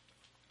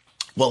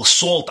 well,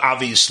 salt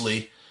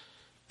obviously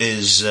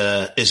is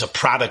a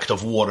product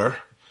of water,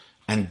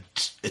 and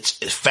it's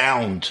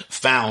found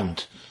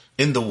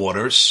in the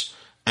waters,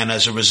 and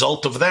as a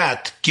result of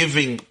that,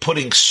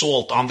 putting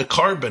salt on the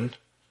carbon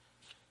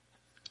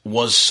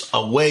was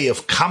a way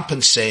of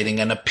compensating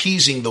and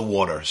appeasing the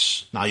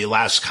waters. Now you'll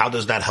ask, how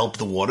does that help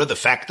the water? The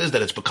fact is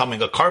that it's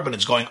becoming a carbon,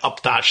 it's going up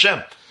to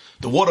Hashem.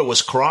 The water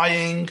was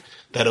crying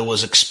that it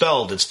was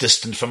expelled, it's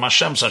distant from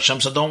Hashem, so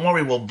Hashem said, don't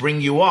worry, we'll bring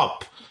you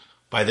up.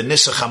 By the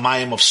Nisach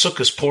HaMayim of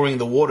Sukkot, pouring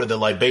the water, the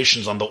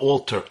libations on the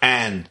altar,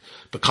 and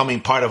becoming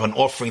part of an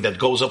offering that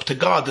goes up to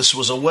God, this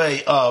was a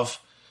way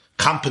of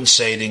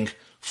compensating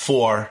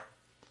for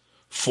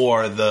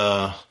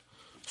the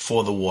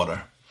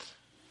water.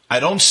 I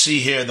don't see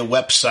here the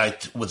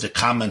website with the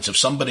comments. If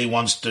somebody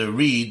wants to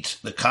read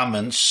the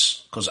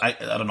comments, because I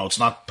don't know, it's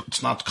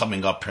not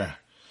coming up here.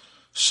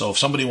 So if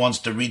somebody wants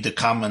to read the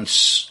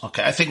comments,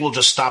 okay, I think we'll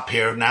just stop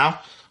here now.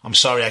 I'm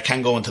sorry, I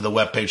can't go into the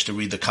webpage to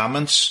read the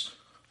comments,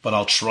 but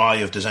I'll try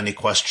if there's any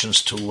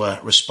questions to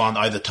respond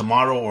either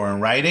tomorrow or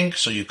in writing,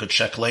 so you could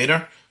check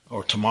later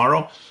or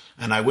tomorrow.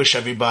 And I wish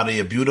everybody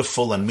a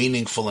beautiful and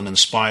meaningful and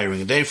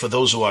inspiring day. For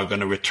those who are going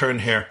to return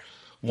here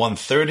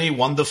 1:30,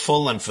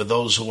 wonderful. And for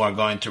those who are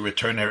going to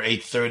return here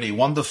 8:30,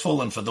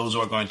 wonderful. And for those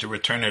who are going to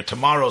return here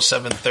tomorrow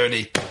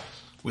 7:30,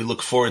 we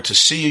look forward to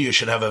see you. You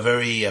should have a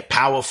very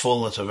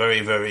powerful, it's a very,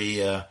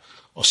 very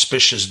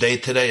auspicious day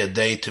today, a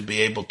day to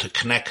be able to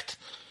connect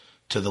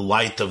to the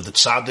light of the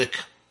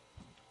tzaddik,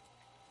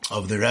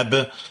 of the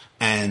Rebbe,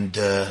 and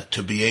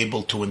to be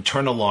able to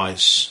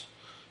internalize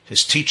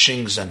his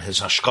teachings and his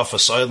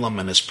hashkafas olam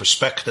and his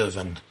perspective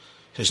and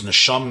his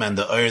neshama and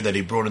the oir that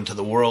he brought into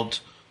the world.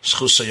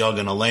 Zchusa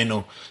Yagan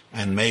Aleinu,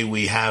 and may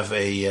we have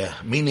a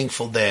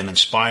meaningful day, an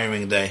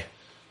inspiring day,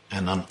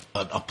 and an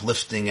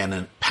uplifting and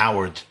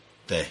empowered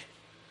day.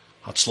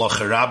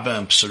 Hatzlacha Rabbah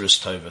and Psuris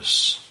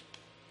Tovos.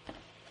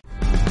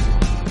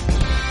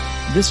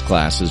 This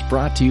class is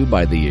brought to you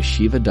by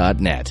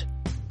theyeshiva.net.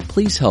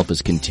 Please help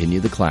us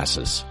continue the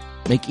classes.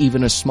 Make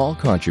even a small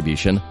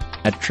contribution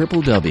at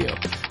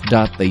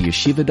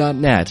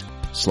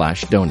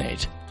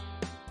www.theyeshiva.net/donate.